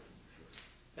 Correct.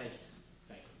 Thank you.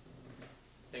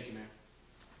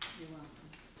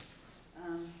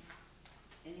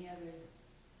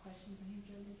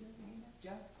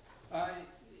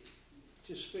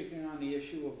 just speaking on the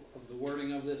issue of the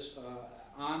wording of this,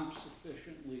 I'm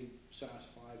sufficiently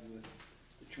satisfied with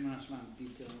the tremendous amount of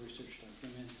detail and research that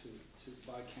came into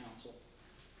by council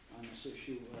on this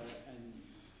issue, and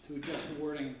to adjust the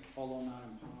wording, although not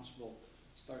impossible,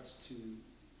 starts to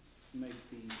make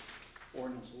the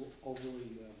ordinance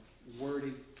overly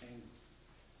wordy and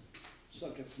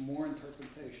subject to more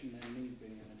interpretation than need be,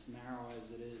 and it's narrow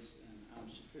as it is, and I'm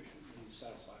sufficiently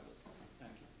satisfied with it.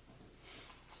 Thank you.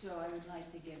 So I would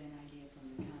like to get an idea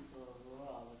from the council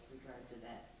overall with regard to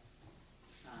that,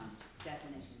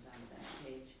 definitions on the back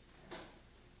page.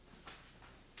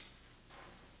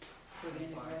 Put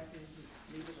in aggressive,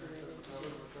 leave it where it is.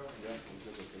 Yeah, we'll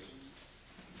good with this.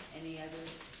 Any other,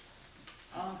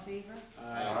 all in favor?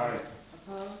 Aye.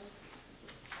 Opposed?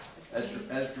 As,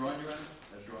 Abstained? as drawn, Your Honor?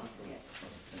 As drawn? Yes.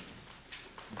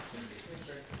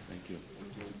 Thank you.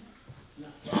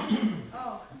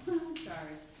 Oh,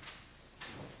 sorry.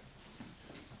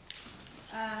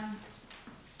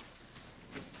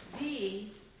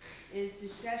 B is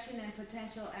discussion and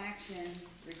potential action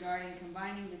regarding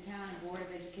combining the town and Board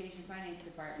of Education Finance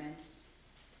Departments.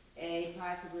 A,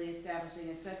 possibly establishing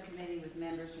a subcommittee with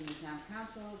members from the town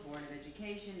council, Board of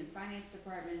Education, and Finance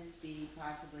Departments. B,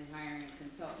 possibly hiring a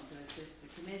consultant to assist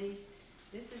the committee.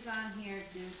 This is on here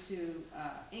due to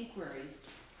inquiries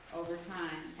over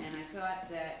time, and I thought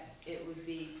that it would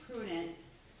be prudent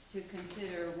to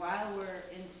consider, while we're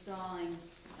installing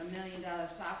a $1 million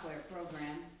software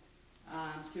program,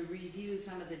 to review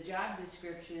some of the job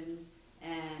descriptions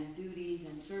and duties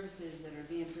and services that are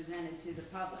being presented to the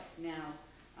public. Now,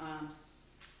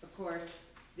 of course,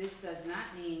 this does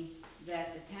not mean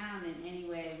that the town in any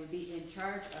way would be in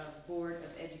charge of Board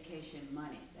of Education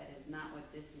money. That is not what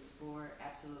this is for,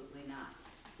 absolutely not.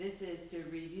 This is to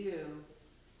review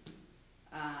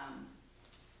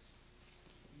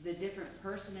the different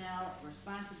personnel,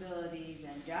 responsibilities,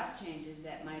 and job changes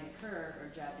that might occur,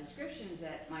 or job descriptions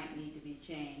that might need to be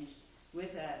changed,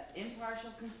 with an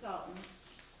impartial consultant.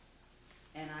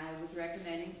 And I was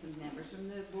recommending some members from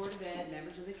the Board of Ed,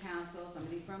 members of the council,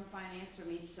 somebody from finance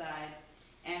from each side,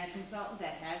 and a consultant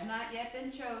that has not yet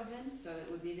been chosen, so it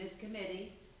would be this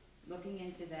committee looking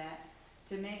into that,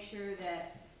 to make sure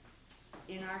that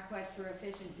in our quest for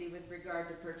efficiency with regard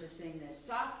to purchasing this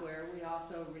software, we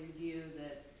also review the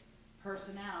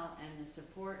personnel and the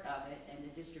support of it and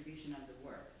the distribution of the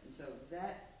work. And so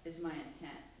that is my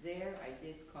intent. There, I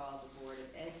did call the Board of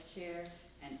Ed chair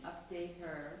and update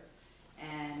her,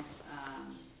 and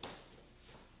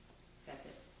that's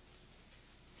it.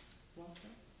 Walter?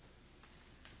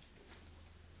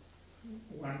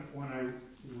 When I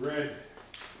read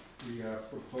the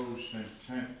proposed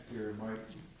intent here,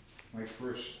 my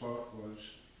first thought was,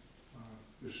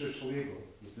 is this legal?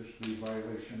 Would this be a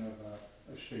violation of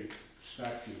a state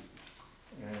statute?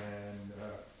 And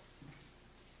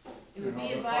It would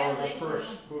be a the power of the violation.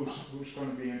 purse, who's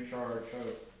going to be in charge of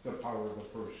the power of the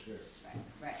purse here?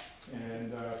 Right.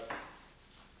 And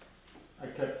I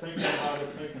kept thinking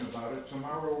about it.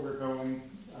 Tomorrow we're going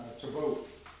to vote.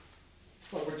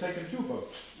 But we're taking two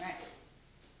votes. Right.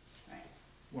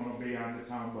 One will be on the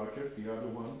town budget, the other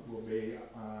one will be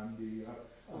on the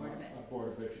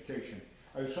Board of Education.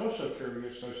 I was also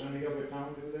curious, does any other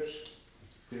town do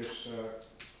this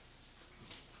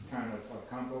kind of a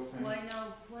combo thing? Well, I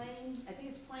know I think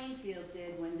it's Plainfield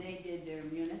did, when they did their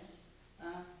Munis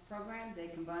program, they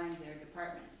combined their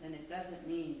departments, and it doesn't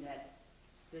mean that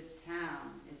the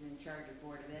town is in charge of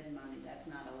Board of Ed money, that's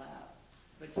not allowed.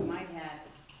 But you might have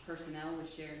personnel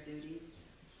with shared duties.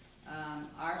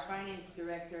 Our finance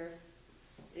director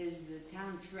is the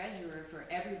town treasurer for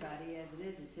everybody, as it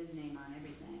is, it's his name on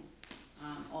everything,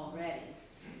 already.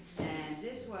 And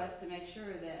this was to make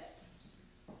sure that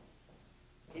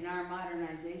in our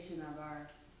modernization of our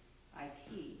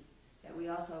IT, that we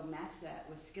also match that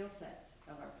with skill sets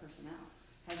of our personnel.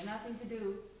 Has nothing to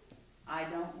do, I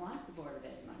don't want the Board of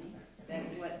Ed money.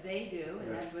 That's what they do,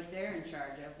 and that's what they're in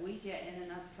charge of. We get in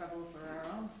enough trouble for our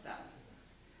own stuff.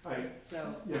 I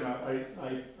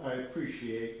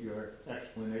appreciate your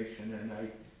explanation,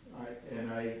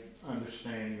 and I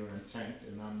understand your intent,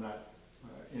 and I'm not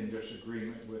in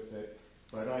disagreement with it.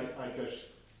 But I just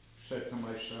said to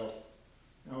myself,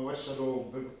 you know, what's that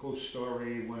old biblical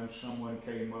story when someone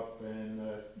came up and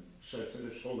said to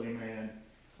this holy man,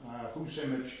 whose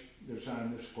image is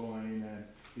on this coin? And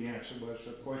the answer was,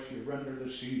 of course, you render to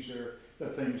Caesar the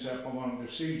things that belong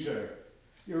to Caesar.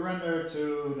 You render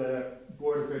to the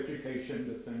Board of Education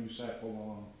the things that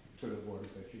belong to the Board of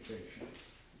Education.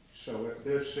 So if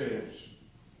this is,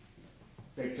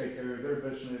 they take care of their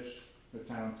business, the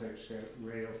town takes care,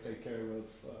 Ray will take care of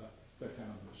the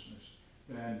town business,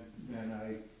 then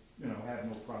have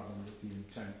no problem with the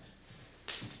intent.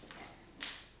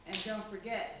 And don't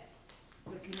forget,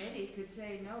 the committee could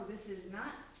say, no, this is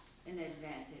not an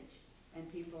advantage,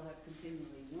 and people have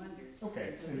continually wondered.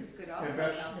 Okay. So this could also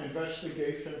help.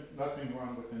 Investigation, nothing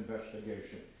wrong with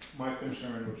investigation. My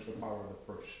concern was the power of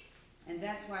the purse. And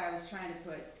that's why I was trying to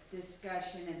put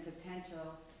discussion and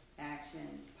potential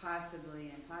action,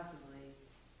 possibly and possibly,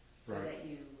 so Right. that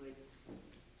you would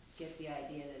get the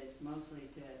idea that it's mostly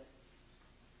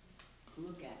to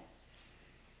look at.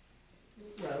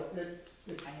 Well,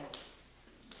 I have,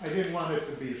 I didn't want it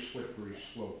to be a slippery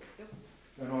slope. Yep.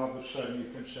 Then all of a sudden you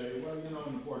can say, well, in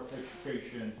the Board of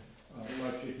Education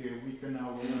budget here, we can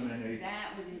now eliminate.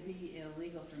 that would be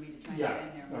illegal for me to try and Yeah,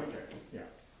 spend their money. okay,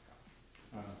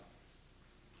 yeah.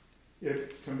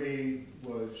 It, to me,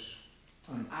 was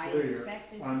I unclear.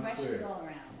 expected unclear. questions all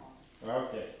around, Walt.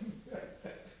 Okay,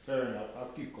 fair enough, I'll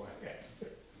keep quiet.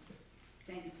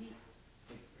 Thank you, Pete.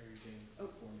 Mary Jane Oh.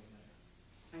 before me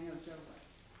I know Joe was,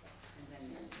 and then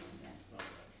you're doing that.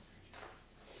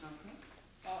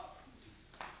 Okay.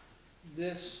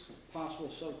 This possible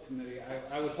subcommittee,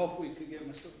 I would hope we could get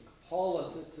Mr.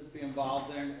 Capola to be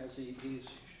involved in, as he's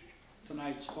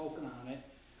tonight spoken on it.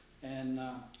 And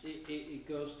it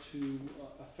goes to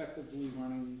effectively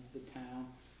running the town.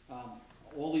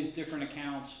 All these different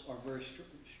accounts are very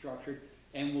structured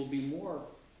and will be more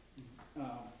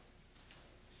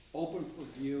open for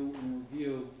view and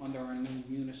review under our new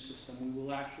Munis system. We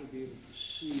will actually be able to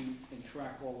see and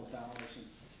track all the dollars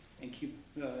and keep,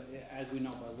 as we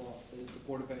know by law, the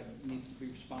Board of Ed needs to be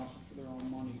responsible for their own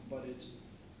money, but it's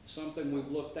something we've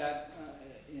looked at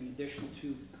in addition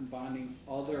to combining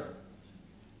other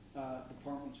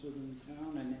departments within the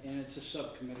town, and it's a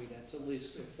subcommittee that's at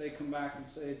least, if they come back and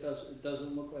say it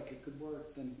doesn't look like it could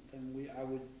work, then I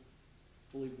would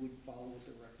believe we'd follow with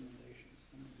their recommendations.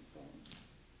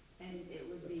 And it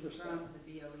would be from the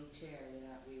BOE chair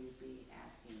that we would be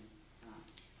asking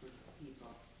for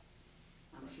people.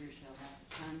 I'm sure she'll have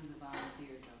tons of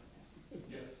volunteers over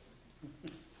there. Yes.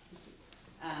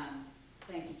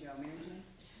 Thank you, Joe. Mary Jane?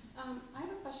 I have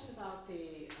a question about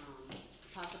the,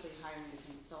 possibly hiring a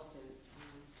consultant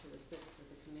to assist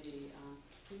with the committee.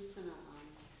 Who's gonna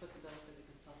foot the bill for the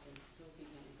consultant? Who will be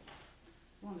paying for that?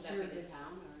 Well, I'm Would sure that be the that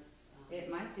town or? it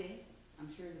might be. I'm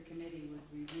sure the committee would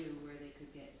review where they could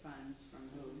get funds from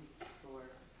who, for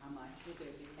how much. Would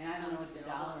there be And I don't know what funds the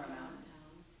available dollar from amount the is.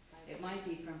 town? It might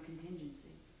be from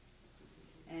contingency.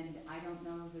 And I don't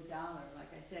know the dollar. Like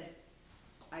I said,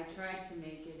 I tried to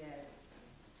make it as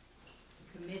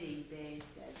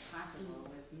committee-based as possible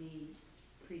with me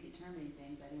predetermining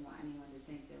things. I didn't want anyone to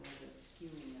think there was a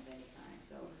skewing of any kind,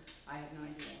 so I have no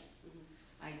idea. Mhm.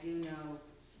 I do know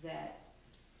that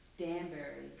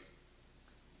Danbury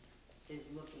is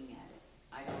looking at it.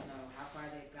 I don't know how far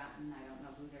they've gotten, I don't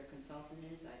know who their consultant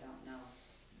is, I don't know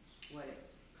what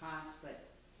it costs,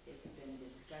 but it's been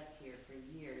discussed here for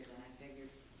years, and I figured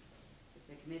if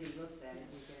the committee looks at it,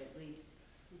 we could at least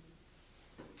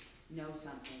know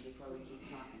something before we keep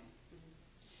talking.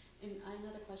 And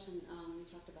another question, we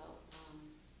talked about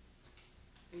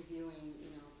reviewing,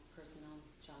 personnel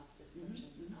job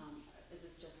descriptions. Mhm. Is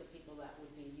this just the people that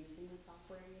would be using the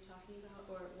software you're talking about,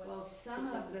 or what? Well, some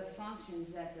of the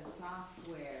functions that the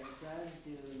software does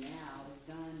do now is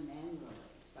done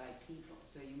manually by people,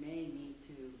 so you may need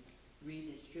to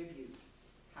redistribute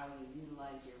how you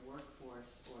utilize your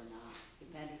workforce or not,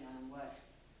 depending on what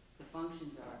the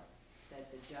functions are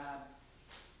that the job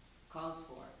calls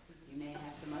for. You may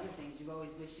have some other things you've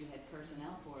always wished you had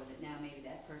personnel for that now maybe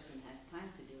that person has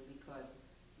time to do because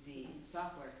the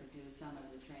software could do some of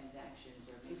the transactions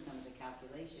or make some of the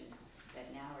calculations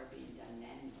that now are being done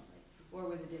manually, or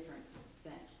with a different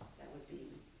thing. That would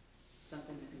be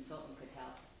something the consultant could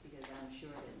help, because I'm sure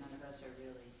that none of us are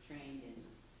really trained in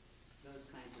those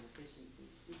kinds of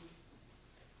efficiencies.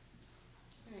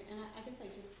 Right, and I guess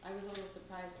I was a little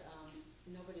surprised,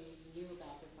 nobody knew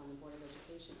about this on the Board of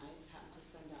Education. I happened to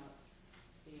send out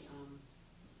the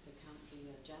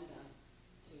agenda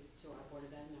to our Board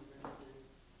of Ed members,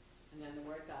 and then the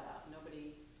word got out,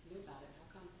 nobody knew about it. How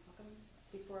come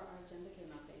before our agenda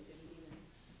came out, they didn't even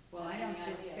Well, I have don't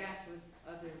any idea? discuss with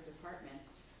other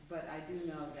departments, but I do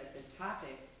know that the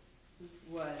topic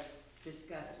was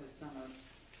discussed with some of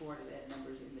Board of Ed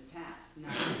members in the past,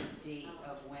 not the date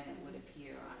of when it would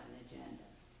appear on an agenda.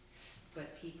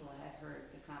 But people had heard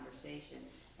the conversation,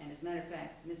 and as a matter of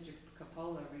fact, Mr.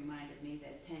 Capola reminded me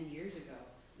that 10 years ago,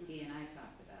 he and I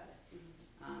talked about it.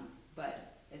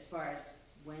 But as far as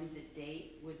when the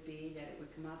date would be that it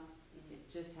would come up, it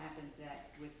just happens that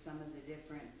with some of the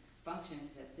different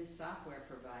functions that this software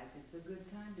provides, it's a good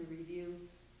time to review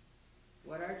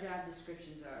what our job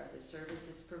descriptions are, the service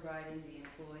it's providing the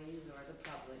employees or the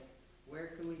public,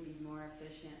 where can we be more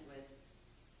efficient with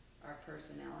our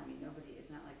personnel? I mean, nobody, it's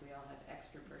not like we all have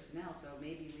extra personnel, so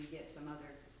maybe we get some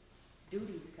other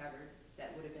duties covered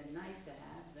that would have been nice to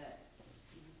have, that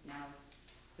now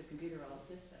the computer will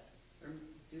assist us, or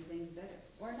do things better,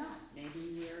 or not.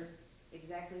 Maybe we're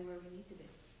exactly where we need to be.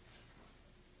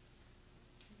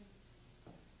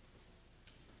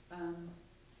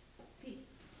 Pete?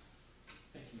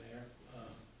 Thank you, Mayor.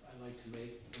 I'd like to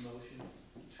make a motion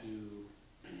to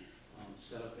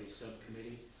set up a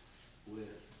subcommittee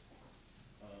with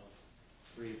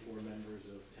 3 to 4 members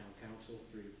of town council,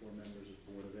 3 to 4 members of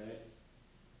Board of Ed,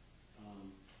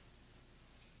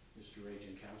 Mr. Ray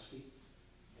Jankowski,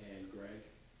 and Greg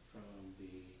from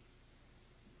the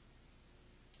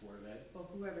Board of Ed. Well,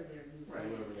 whoever their new Right,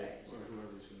 finance guy is. or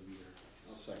whoever's gonna be their,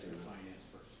 I'll second their that. finance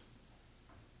person.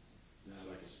 Now I'd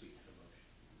like to speak to the motion.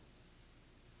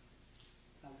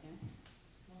 Okay.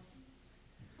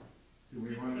 Do we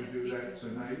Pete's want gonna to do speak that to us.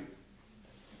 tonight?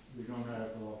 We don't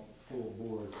have a full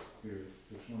board here,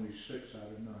 there's only 6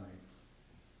 out of 9.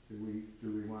 Do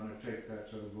we want to take that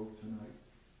to a vote tonight?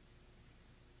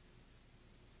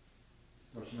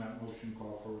 Doesn't that motion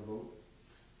call for a vote?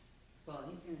 Well,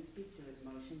 he's gonna speak to his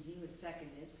motion. He was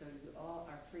seconded, so you all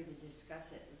are free to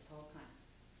discuss it this whole time.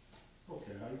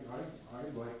 Okay,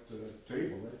 I'd like to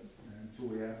table it until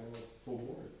we have a full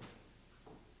board.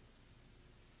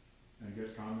 And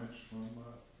get comments from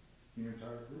the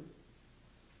entire group.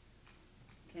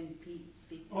 Can Pete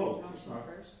speak to Oh, his motion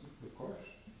first? Of course.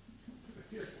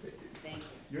 Thank you.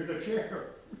 You're the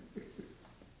chair.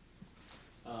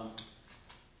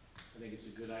 I think it's a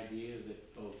good idea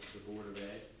that both the Board of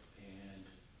Ed and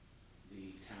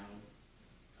the town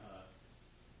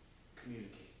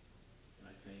communicate. And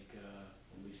I think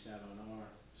when we sat on our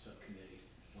subcommittee,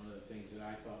 one of the things that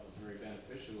I thought was very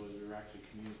beneficial was we were actually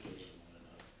communicating with one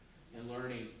another and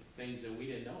learning things that we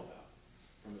didn't know about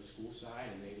from the school side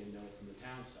and they didn't know from the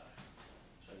town side.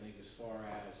 So I think as far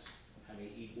as having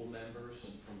equal members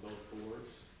from both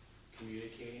boards,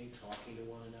 communicating, talking to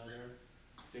one another,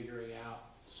 figuring out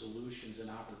solutions and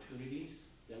opportunities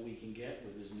that we can get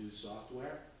with this new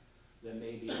software that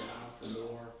maybe allow for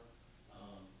more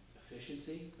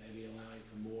efficiency, maybe allowing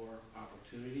for more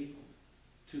opportunity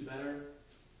to better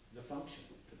the function,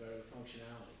 to better the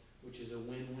functionality, which is a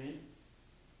win-win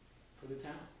for the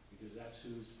town, because that's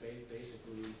who's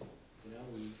basically, we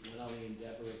went on the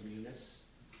endeavor of Munis,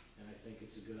 and I think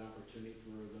it's a good opportunity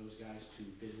for those guys to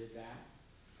visit that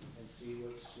and see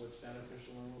what's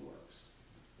beneficial and what works.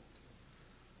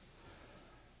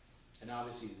 And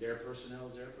obviously, their personnel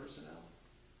is their personnel.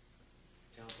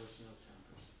 Town personnel is town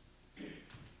personnel.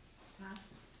 Huh?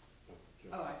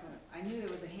 Oh, I knew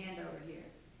there was a hand over here,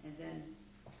 and then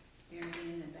Mary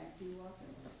Jane, and then back to you, Walter.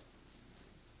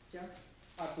 Joe?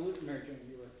 I believe, Mary Jane,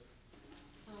 you were.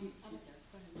 Go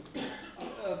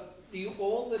ahead.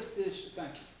 All that this,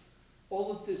 thank you,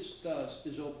 all that this does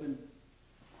is open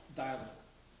dialogue.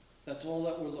 That's all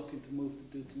that we're looking to move to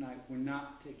do tonight. We're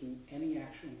not taking any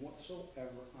action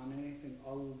whatsoever on anything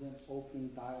other than open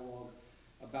dialogue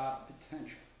about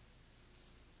potential.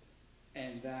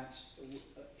 And that's,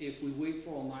 if we wait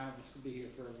for all 9 of us to be here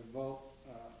for every vote,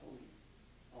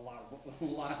 a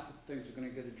lot of things are gonna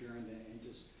get adjourned and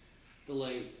just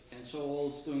delayed. And so all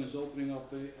it's doing is opening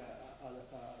up a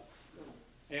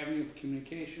avenue of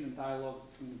communication and dialogue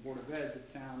between the Board of Ed,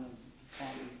 the town, and the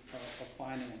Department of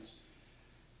Finance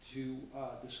to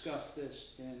discuss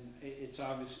this. And it's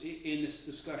obvious, in this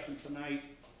discussion tonight,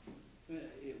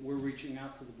 we're reaching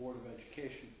out to the Board of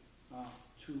Education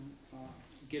to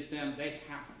get them, they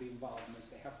have to be involved in this,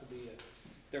 they have to be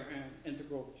they're an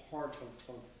integral part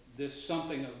of this,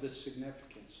 something of this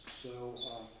significance. So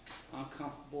I'm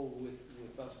comfortable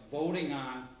with us voting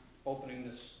on opening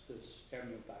this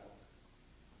avenue of dialogue.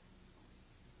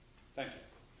 Thank you.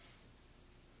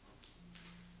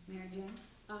 Mary Jane?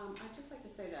 I'd just like to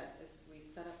say that as we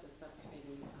set up the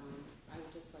subcommittee, I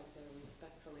would just like to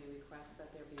respectfully request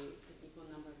that there be an equal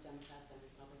number of Democrats and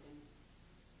Republicans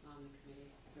on the committee.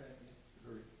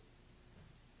 Agreed.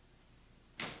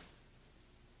 Yeah,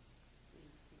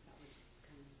 I think that would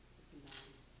kind of put some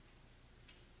balance.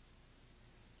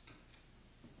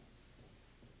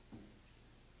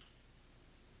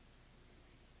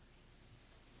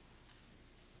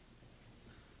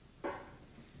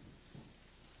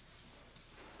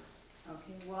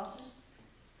 Okay, Walter?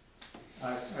 I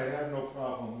have no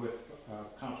problem with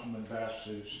Councilman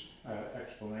Bass's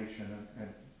explanation,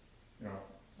 and, you know,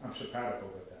 I'm simpatico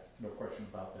with that, no question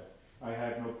about that. I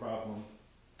had no problem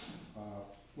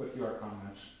with your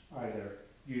comments either.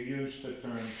 You used the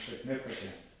term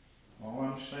significant All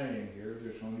I'm saying here,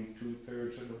 there's only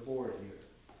 2/3 of the board here.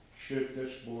 Should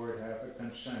this board have a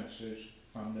consensus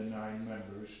from the 9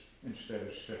 members instead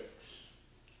of 6?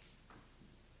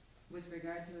 With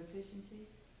regard to efficiencies?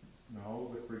 No,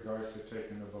 with regard to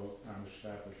taking a vote on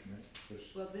establishment,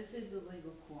 this, Well, this is a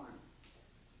legal quorum.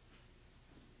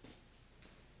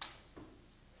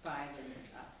 5 and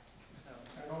up, so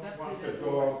I it's don't up want to the the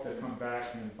board. dog to come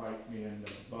back and bite me in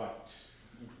the butt.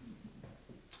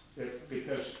 If,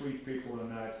 because 3 people are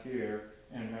not here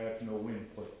and have no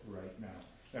input right now.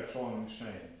 That's all I'm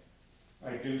saying.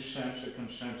 I do sense a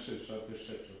consensus of the 6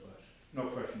 of us, no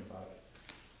question about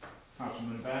it.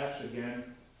 Councilman Bass,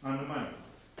 again, on the money.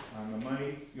 On the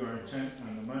money, your intent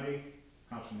on the money,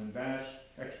 Councilman Bass,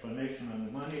 explanation on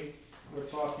the money. We're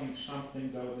talking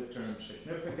something though the term's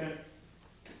significant.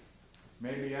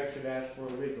 Maybe I should ask for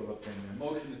a legal opinion.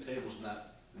 Motion to table is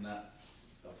not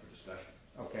up for discussion.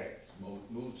 Okay, It's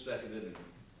moved, seconded,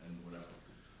 and whatever.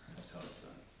 That's how it's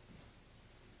done.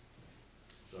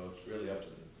 So it's really up to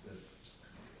the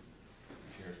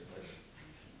chair's pleasure.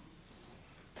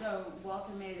 So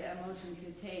Walter made a motion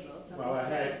to table, well, someone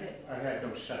seconds it. I had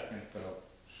no second though,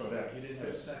 so that. He didn't have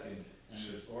a second, and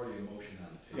there's already a motion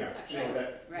on the table. Yeah, so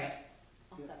that, Right,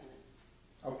 I'll second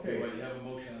it. okay. Well, you have a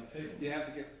motion on the table. You have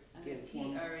to get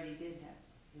Pete already did have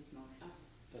his motion.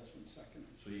 that's been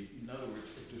seconded. So you, in other words,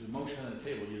 if there's a motion on the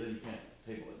table, then you can't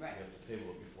table it. Right. You have to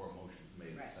table it before a motion's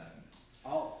made and Right. seconded.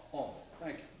 Oh,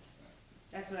 thank you.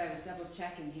 That's what I was double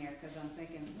checking here, cause I'm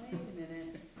thinking, wait a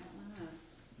minute, that one up.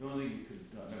 The only thing you could,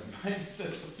 never mind,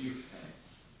 that's up to you.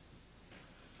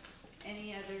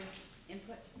 Any other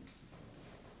input?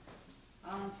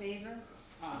 All in favor?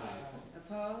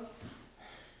 Opposed?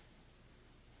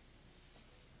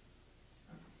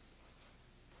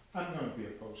 I'm going to be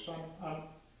opposed.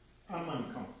 I'm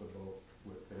uncomfortable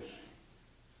with this,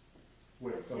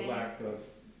 with the Abstain? lack of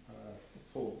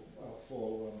full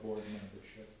board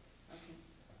membership. Okay.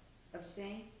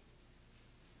 Abstain?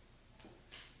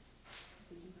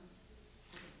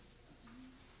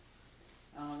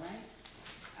 All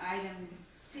right. Item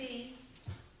C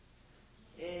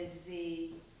is the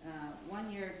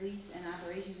one-year lease and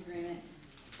operations agreement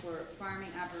for farming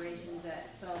operations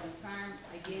at Sullivan Farm.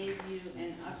 I gave you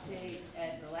an update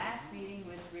at the last meeting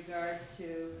with regard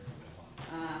to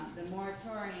the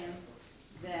moratorium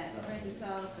that Princess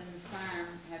Sullivan Farm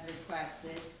have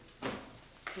requested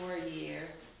for a year.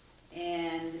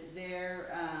 And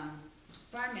their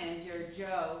farm manager,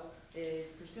 Joe, is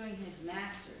pursuing his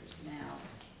master's now.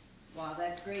 While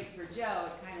that's great for Joe,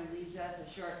 it kind of leaves us a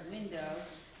short window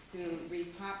to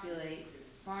repopulate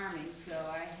farming. So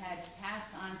I had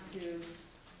passed on to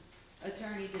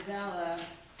Attorney DeBella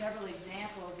several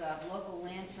examples of local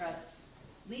land trusts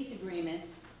lease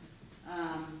agreements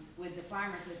with the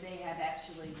farmers that they have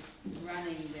actually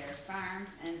running their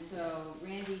farms. And so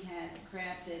Randy has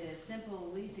crafted a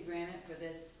simple lease agreement for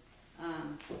this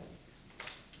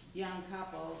young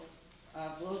couple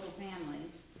of local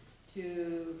families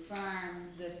to farm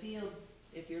the field.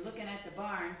 If you're looking at the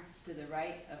barns, it's to the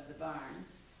right of the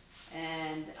barns,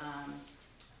 and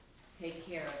take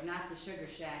care of not the sugar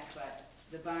shack, but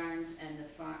the barns and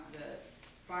the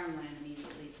farmland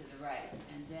immediately to the right.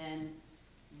 And then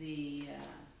the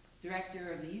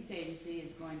director of the youth agency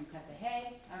is going to cut the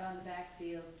hay out on the back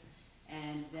fields,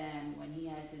 and then when he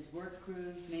has his work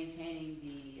crews maintaining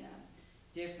the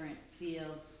different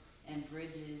fields and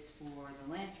bridges for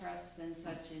the land trusts and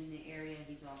such in the area,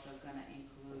 he's also gonna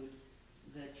include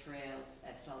the trails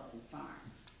at Sullivan Farm,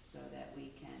 so that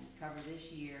we can cover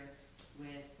this year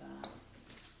with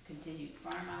continued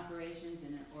farm operations in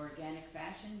an organic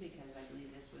fashion, because I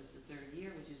believe this was the 3rd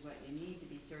year, which is what you need to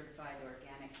be certified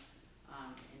organic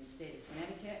in the state of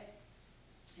Connecticut.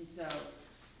 And so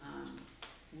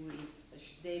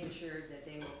they've assured that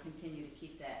they will continue to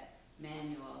keep that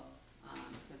manual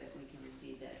so that we can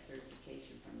receive that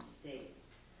certification from the state.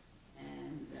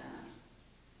 And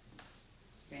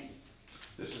Randy?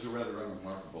 This is a rather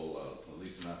unremarkable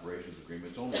lease and operations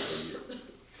agreement. It's only for a year.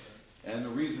 And the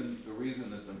reason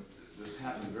that this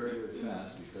happened very, very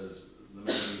fast because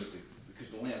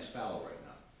because the land's fallow right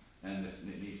now, and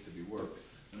it needs to be worked.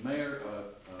 The mayor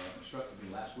instructed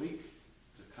me last week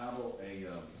to cobble a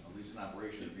lease and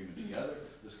operation agreement together.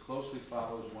 This closely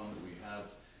follows one that we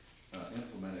have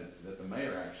implemented, that the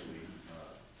mayor actually,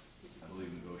 I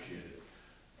believe, negotiated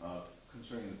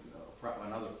concerning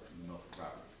another Milford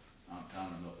property, town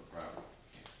of Milford property.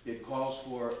 It calls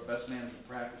for best management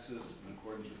practices in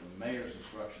accordance with the mayor's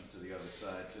instructions to the other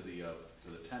side, to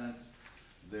the tenants.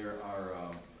 There are,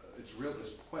 it's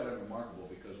quite unremarkable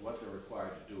because what they're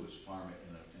required to do is farm it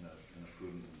in a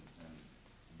prudent and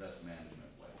best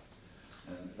management way.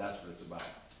 And that's what it's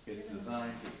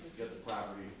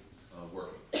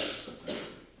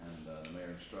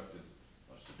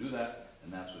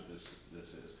and that's what this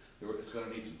is. It's gonna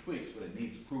need some tweaks, but it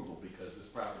needs approval because this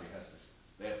property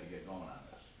they have to get going on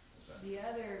this. essentially. The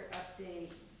other update,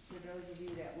 for those of you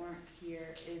that weren't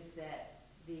here, is that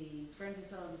the Friends of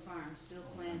Sullivan Farm still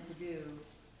plan to do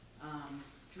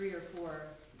 3 or 4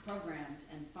 programs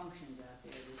and functions out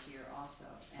there this year also.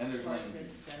 And And of there's course, land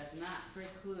this does not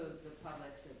preclude the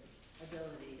public's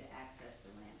ability to access the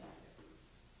land out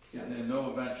there. And in no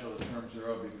event shall the terms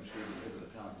thereof be construed to prohibit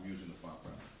the town from using the farm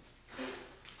premise.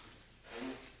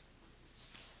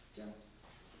 Joe?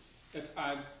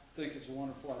 I think it's a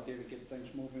wonderful idea to get things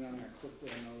moving on there quickly.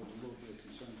 I know there's a little bit of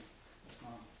concern.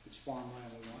 It's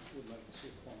farmland, we'd like to see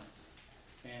it farm.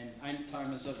 And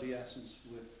time is of the essence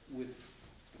with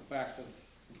the fact of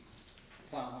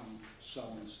plowing,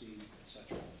 sowing seed, et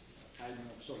cetera. I know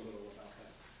so little about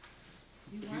that.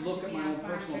 If you wanted look to at be my on own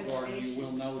farm personal garden, you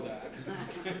will know that.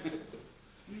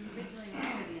 You originally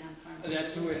wanted to be on farm.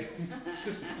 That's the way.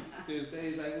 There's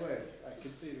days I wish, I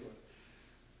continue it.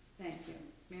 Thank you.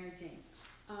 Mary Jane?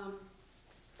 I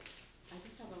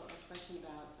just have a question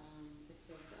about, it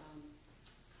says,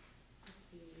 let's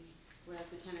see, whereas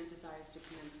the tenant desires to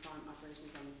commence farm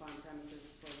operations on the farm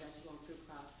premises for vegetable and fruit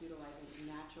crops utilizing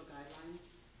natural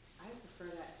guidelines. I would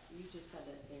prefer that, you just said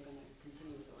that they're gonna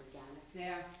continue with organic.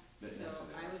 There. So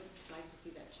I would like to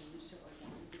see that change to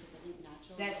organic, because I think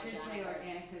natural and That should say are-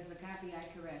 organic, because the copy I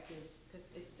corrected Because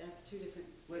that's two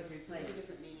different, was two replaced.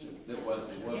 different meanings. It was-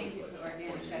 it was Change it to replaced.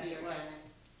 organic, Should that's be it was.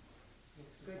 organic.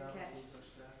 Good catch.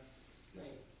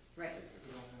 Right, Right.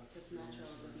 because natural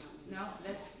does not mean. No,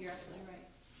 that's, you're absolutely right.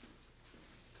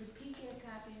 Could Pete get a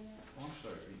copy of that? Oh, I'm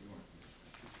sorry, Pete, you weren't.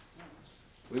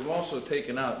 We've also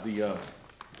taken out the, Anything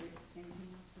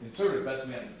else? inserted best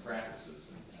management practices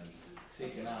and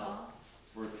taken out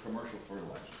for commercial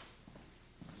fertilizer.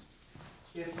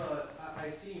 If, I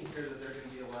see in here that they're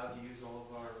gonna be allowed to use all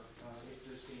of our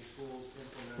existing tools,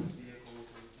 implements, vehicles,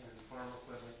 and farm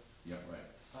equipment. Yeah, right.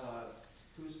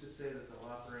 Who's to say that they'll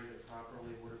operate it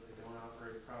properly? What if they don't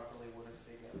operate it properly? What if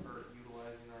they get hurt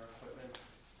utilizing our equipment?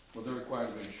 Well, they're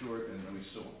required to be insured and then we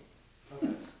sue them.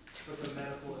 Okay, but the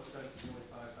medical expense is only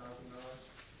 $5,000?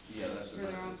 Yeah, that's For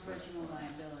their own personal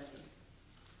liability.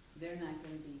 They're not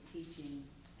gonna be teaching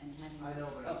and having. I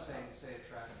know, but Oh, I'm saying, say a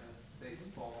tractor, they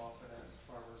can fall off it as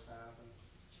farmers have and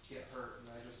get hurt, and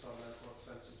I just saw medical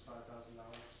expense was $5,000,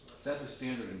 so That's a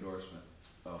standard endorsement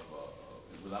of,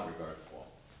 without regard to fault.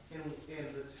 And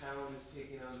the town is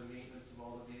taking on the maintenance of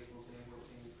all the vehicles and we're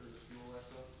paying for the fuel, I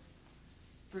saw?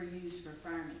 For use for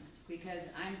farming,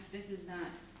 because this is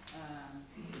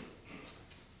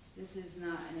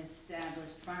not an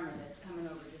established farmer that's coming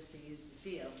over just to use the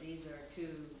field. These are 2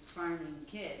 farming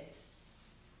kids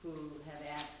who have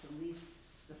asked to lease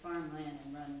the farmland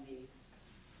and run the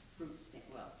fruit stand,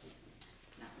 well,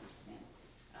 not fruit stand,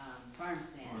 farm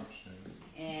stand.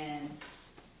 And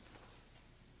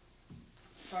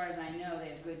as far as I know, they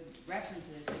have good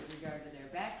references with regard to their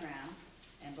background,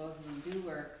 and both of them do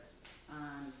work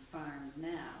on farms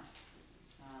now.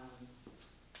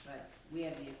 But we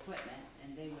have the equipment,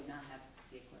 and they would not have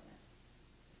the equipment.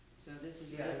 So this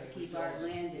is Yeah, just I to think keep our we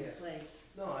land in yeah. place.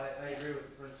 No, I agree with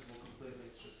the principle completely,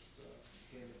 it's just,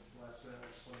 okay, this last minute, I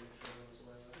just wanted to make sure it was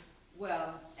aware of it. Well,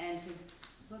 and to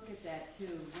look at that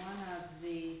too, one of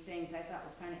the things I thought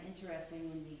was kind of interesting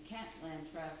in the Kent Land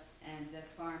Trust and the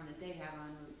farm that they have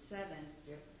on Route 7,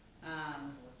 Yep.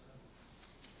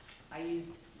 I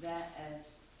used that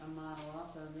as a model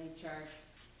also, and they charge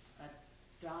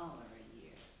 $1 a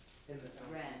year. In the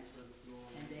town. Rent. For the fuel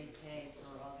And they pay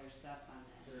for all their stuff on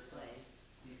that place.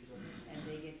 DPW. And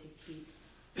they get to keep,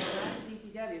 not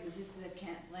DPW, because this is the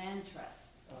Kent Land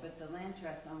Trust, but the land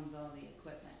trust owns all the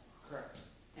equipment. Correct.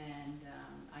 And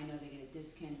I know they get a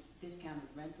discounted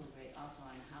rental rate also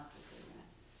on the house that they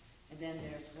rent. And then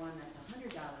there's one that's $100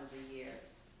 a year.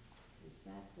 Is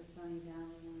that the Sunny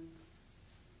Valley one?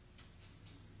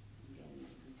 I'm getting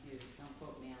confused, don't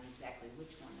quote me on exactly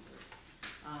which one it is.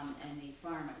 And the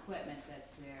farm equipment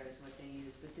that's there is what they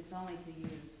use, but it's only to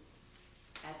use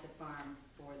at the farm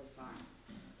for the farm.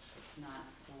 It's not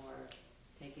for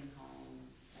taking home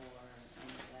or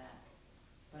any of that.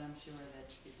 But I'm sure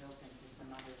that it's open to some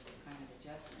other kind of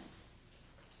adjustment.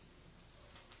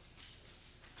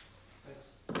 Thanks.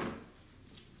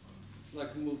 I'd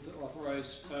like to move to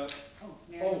authorize, Oh,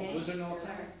 Mary Jane? was there no, It's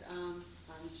just, on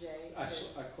J, I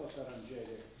there's- caught that on J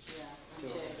there. yeah, on So-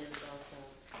 J, there's also,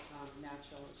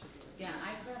 natural, it should be. Yeah,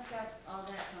 I crossed out all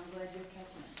that, so I'm glad you're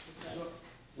catching it, because So,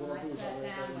 when what I I'll do is sat I'll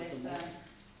down write with that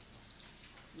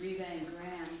into Reva and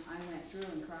Graham, I went through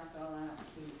and crossed all out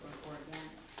to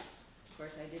organic. Of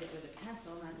course, I did it with a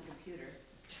pencil, not a computer.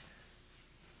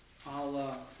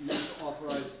 I'll move to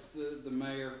authorize the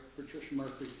mayor, Patricia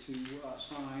Murphy, to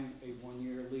sign a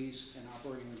one-year lease and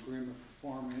operating agreement for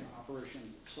farming operation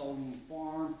Sullivan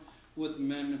Farm with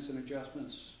amendments and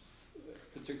adjustments,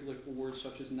 particularly for words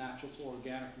such as natural to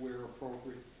organic where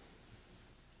appropriate.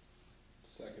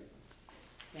 Second.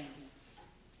 Thank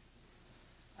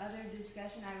you. Other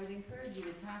discussion, I would encourage you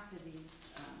to talk to these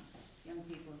young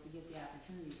people if you get the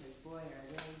opportunity, because boy, are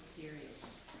they serious.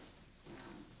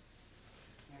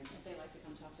 If they like to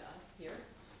come talk to us here.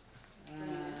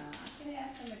 I can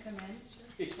ask them to come in.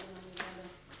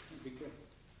 That'd be good.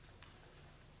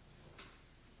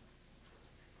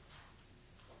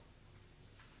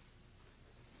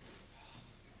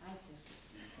 I see.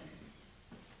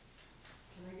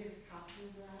 Can I get a copy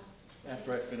of that? After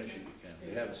I finish it, you can.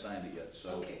 We haven't signed it yet, so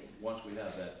Okay. once we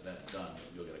have that done,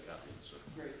 you'll get a copy of it, sir.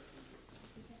 Great.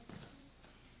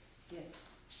 Yes.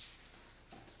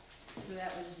 So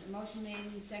that was a motion made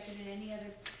and seconded. Any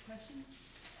other questions?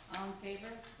 All in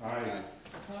favor? Aye.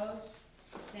 Opposed?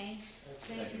 Abstained?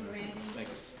 Thank you, Randy. Thank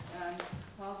you.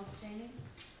 Paul's abstaining?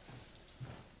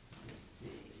 Let's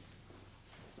see.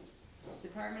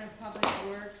 Department of Public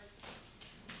Works.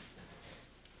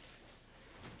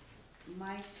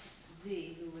 Mike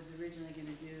Z, who was originally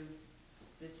gonna do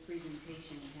this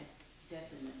presentation, had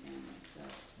death in the family, so,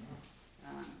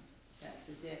 that's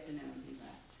this afternoon he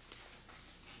left.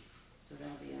 So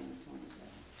that'll be on the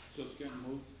 27th. So it's getting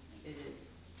moved? It is.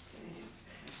 I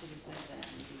should have said that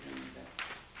in the beginning, but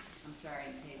I'm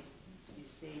sorry in case you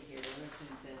stayed here to listen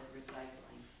to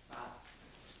recycling. Bob?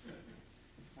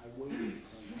 I waited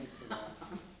all night for that.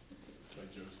 By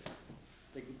Joe's.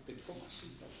 They put my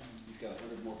seatbelt on. He's got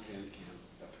 100 more candy cans.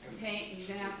 Paint, you've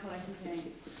been out collecting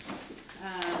paint.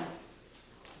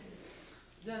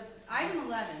 The item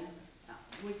 11,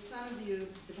 which some of you,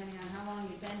 depending on how long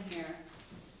you've been here,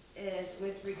 is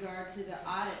with regard to the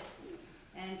audit.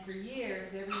 And for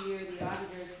years, every year, the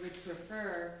auditors would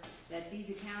prefer that these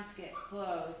accounts get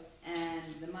closed and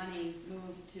the money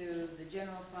moved to the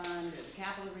general fund or the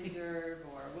capital reserve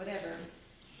or whatever.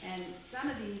 And some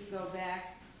of these go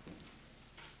back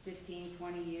 15,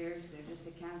 20 years. They're just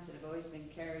accounts that have always been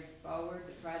carried forward.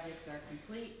 The projects are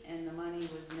complete and the money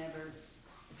was never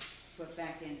put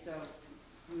back in. So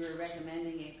we were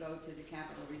recommending it go to the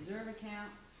capital reserve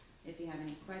account. If you have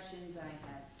any questions, I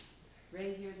have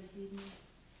Ray here this evening.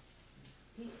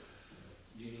 Pete?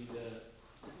 Do you need A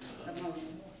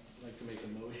motion. I'd like to make a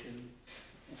motion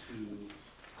to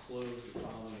close the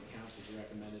following accounts as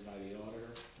recommended by the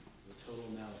auditor. The total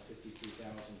amount of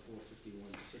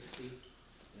 $53,451.60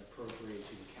 and appropriate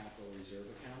to the capital reserve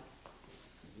account.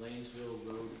 Lanesville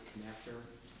Road Connector,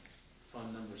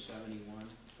 Fund Number 71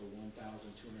 for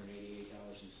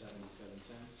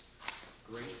 $1,288.77.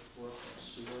 Great Brook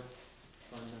Sewer,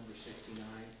 Fund Number 69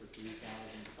 for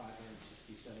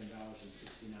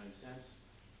 $3,567.69.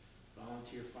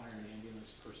 Volunteer Fire and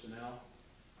Ambulance Personnel,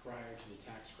 prior to the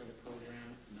tax credit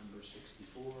program, number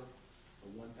 64 for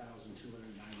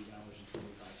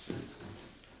 $1,290.25.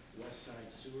 West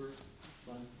Side Sewer,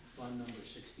 Fund Number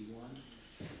 61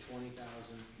 for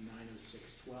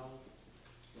 $20,906.12.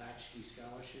 Latchkey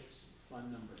Scholarships,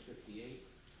 Fund Number 58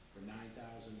 for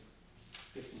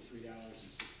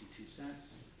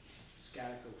 $9,053.62.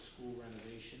 Scatico School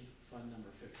Renovation, Fund Number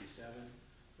 57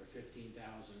 for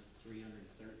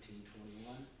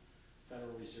 $15,313.21.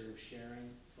 Federal Reserve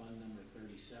Sharing, Fund Number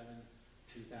 37,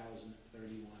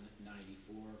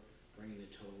 $2,031.94, bringing the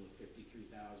total to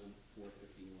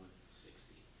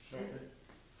 $53,451.60. Second.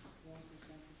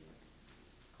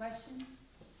 Questions?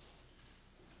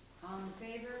 All in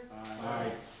favor?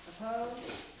 Aye.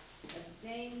 Opposed?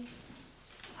 Abstained?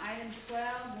 Item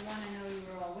 12, the one I know you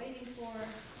were all waiting for,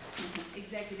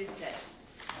 executive session.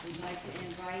 We'd like to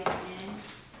invite in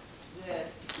the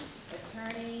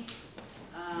attorneys,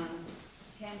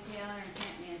 Ken Taylor and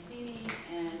Kent Mancini,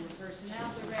 and the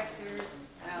personnel director,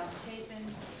 Al Chapin.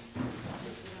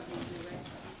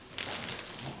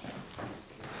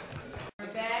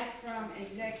 We're back from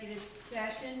executive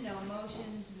session. No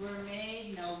motions were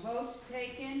made, no votes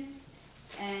taken.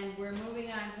 And we're moving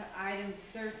on to item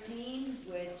 13,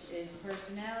 which is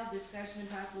personnel, discussion and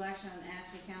possible action on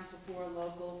ASME Council 4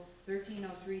 Local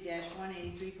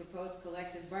 1303-183 proposed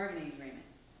collective bargaining agreement.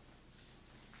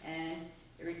 And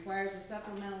it requires a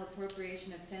supplemental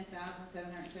appropriation of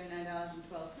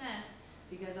 $10,779.12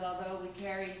 because although we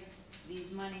carry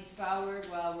these monies forward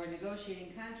while we're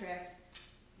negotiating contracts,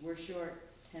 we're short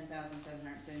 $10,779.12.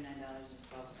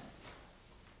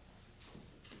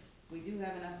 We do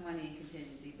have enough money in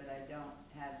contingency, but I don't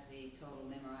have the total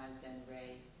memorized and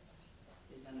Ray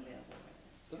is unavailable right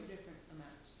now. Two different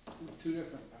amounts. Two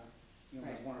different, you know,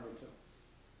 Right. one or two.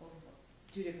 Well,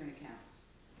 Two different accounts.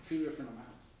 Two different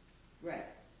amounts, Right,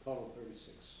 total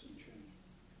 36 and change.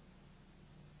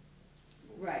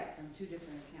 right, from two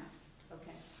different accounts.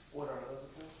 Okay, What are those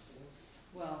accounts?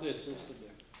 well, It's listed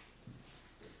there.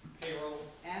 Payroll.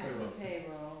 ASME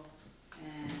payroll,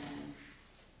 and I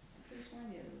could have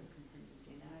sworn the other was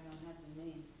contingency, now I don't have the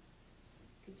name.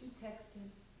 Could you text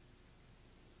him?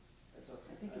 That's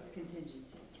okay. I think it's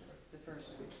contingency, the first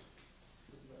one.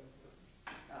 Is that-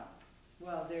 Oh,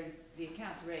 well, the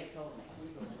accounts Ray told me. We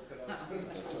can look it up. That's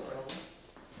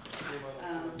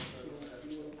all right.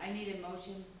 I need a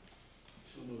motion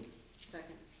So moved.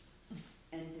 Second.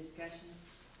 and discussion.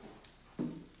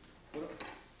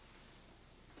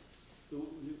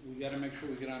 We gotta make sure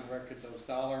we get on record those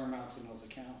dollar amounts in those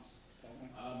accounts, don't we?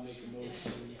 I'll make a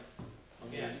motion.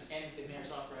 Yes, and the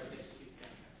mayor's authorized to execute the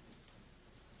contract.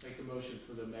 Make a motion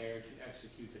for the mayor to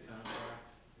execute the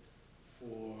contract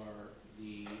for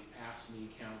the ASME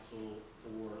Council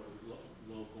or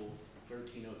Local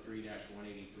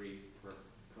 1303-183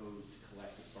 proposed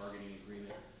collective bargaining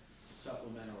agreement,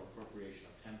 supplemental appropriation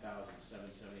of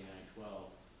 $10,779.12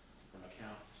 from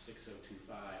account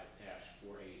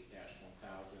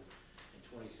 6025-48-1000 and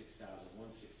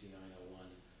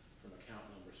 $26,169.01 from account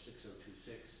number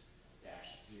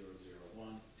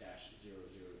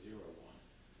 6026-001-00001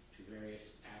 to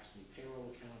various ASME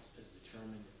payroll accounts as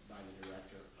determined by the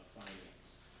Director of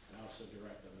Finance, and also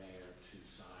direct the mayor to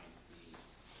sign the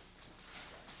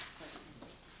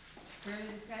contract. Further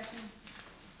discussion?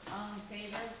 All in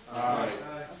favor? Aye.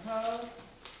 Opposed?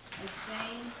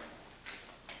 Abstained?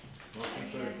 Motion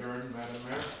to adjourn, Madam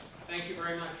Mayor? Thank you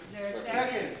very much. Is there a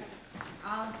second?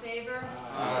 All in favor?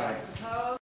 Aye. Opposed?